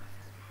ધર્મ,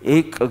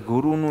 એક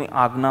ગુરુની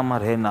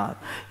આજ્ઞામાં રહેનાર,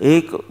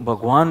 એક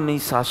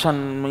ભગવાનની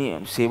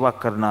શાસનની સેવા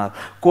કરનાર,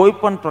 કોઈ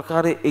પણ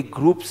પ્રકારે એક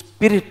ગ્રુપ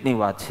સ્પિરિટની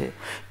વાત છે.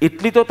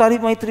 એટલી તો તારી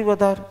મૈત્રી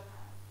વધાર,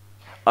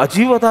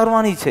 હજી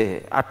વધારવાની છે,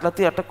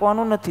 આટલાથી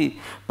અટકવાનું નથી.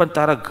 પણ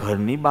તારા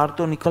ઘરની બહાર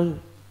તો નીકળ,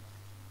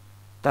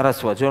 તારા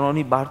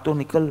સ્વજનોની બહાર તો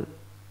નીકળ,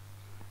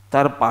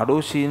 તારા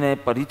પાડોશીને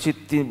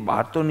પરિચિતથી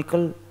બહાર તો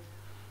નીકળ.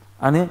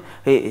 અને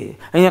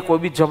અહીંયા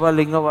કોઈ બી જવા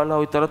લેંગાવાળા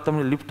હોય તરત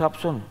તમને લિફ્ટ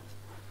આપશો ને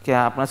કે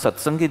આ આપણા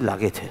સત્સંગી જ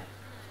લાગે છે.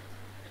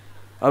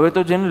 હવે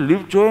તો જેને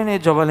લિફ્ટ જોઈએ ને એ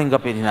જવા લેંગા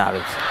પહેરીને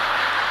આવે છે,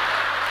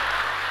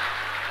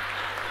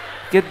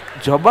 કે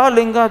જબા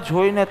લેંગા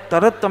જોઈને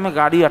તરત તમે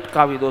ગાડી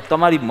અટકાવી દો,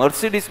 તમારી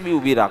મર્સિડીઝ બી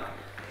ઊભી રાખો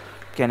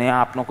કે નહીં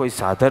આપનો કોઈ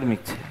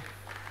સાધર્મિક છે.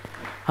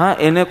 હા,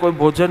 એને કોઈ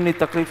ભોજનની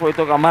તકલીફ હોય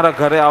તો અમારા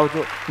ઘરે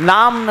આવજો,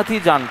 નામ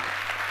નથી જાણતો.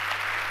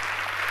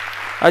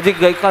 હજી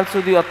ગઈકાલ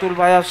સુધી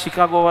અતુલભાઈ આ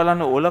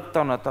શિકાગોવાળાને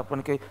ઓળખતા નહોતા,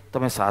 પણ કે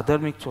તમે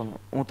સાધર્મિક છો ને,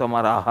 હું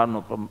તમારા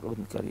આહારનો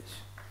પ્રબંધ કરીશ.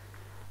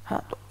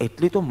 હા, તો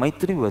એટલી તો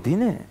મૈત્રી વધી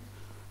ને.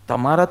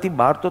 તમારાથી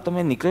બહાર તો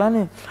તમે નીકળ્યા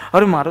ને.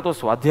 અરે મારે તો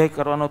સ્વાધ્યાય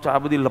કરવાનો છે, આ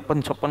બધી લપન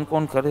છપ્પન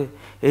કોણ કરે?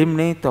 એમ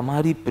નહીં,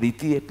 તમારી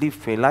પ્રીતિ એટલી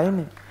ફેલાય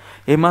ને,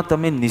 એમાં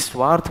તમે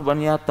નિસ્વાર્થ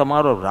બન્યા,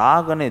 તમારો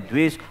રાગ અને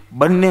દ્વેષ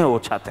બંને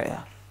ઓછા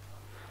થયા.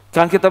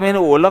 કારણ કે તમે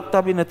એને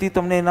ઓળખતા બી નથી,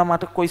 તમને એના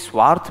માટે કોઈ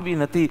સ્વાર્થ બી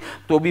નથી,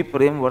 તો બી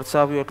પ્રેમ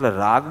વરસાવ્યો એટલે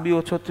રાગ બી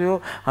ઓછો થયો,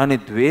 અને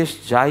દ્વેષ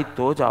જાય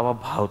તો જ આવા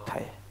ભાવ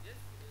થાય.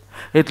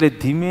 એટલે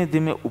ધીમે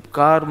ધીમે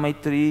ઉપકાર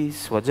મૈત્રી,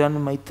 સ્વજન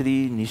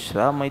મૈત્રી,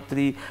 નિશ્રા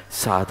મૈત્રી,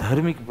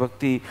 સાધર્મિક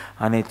ભક્તિ,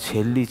 અને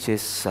છેલ્લી છે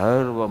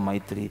સર્વ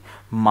મૈત્રી,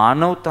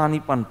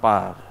 માનવતાની પણ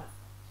પાર.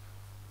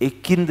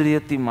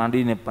 એકેન્દ્રિયથી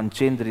માંડીને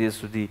પંચેન્દ્રિય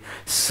સુધી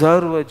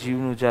સર્વ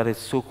જીવનું જ્યારે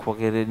સુખ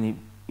વગેરેની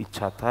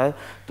ઈચ્છા થાય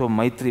તો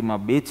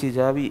મૈત્રીમાં 2 ચીજ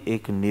આવી,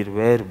 એક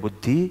નિર્વૈર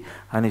બુદ્ધિ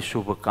અને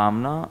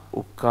શુભકામના,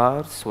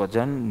 ઉપકાર,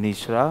 સ્વજન,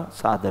 નિશ્રા,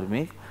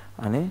 સાધર્મિક,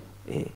 અને એ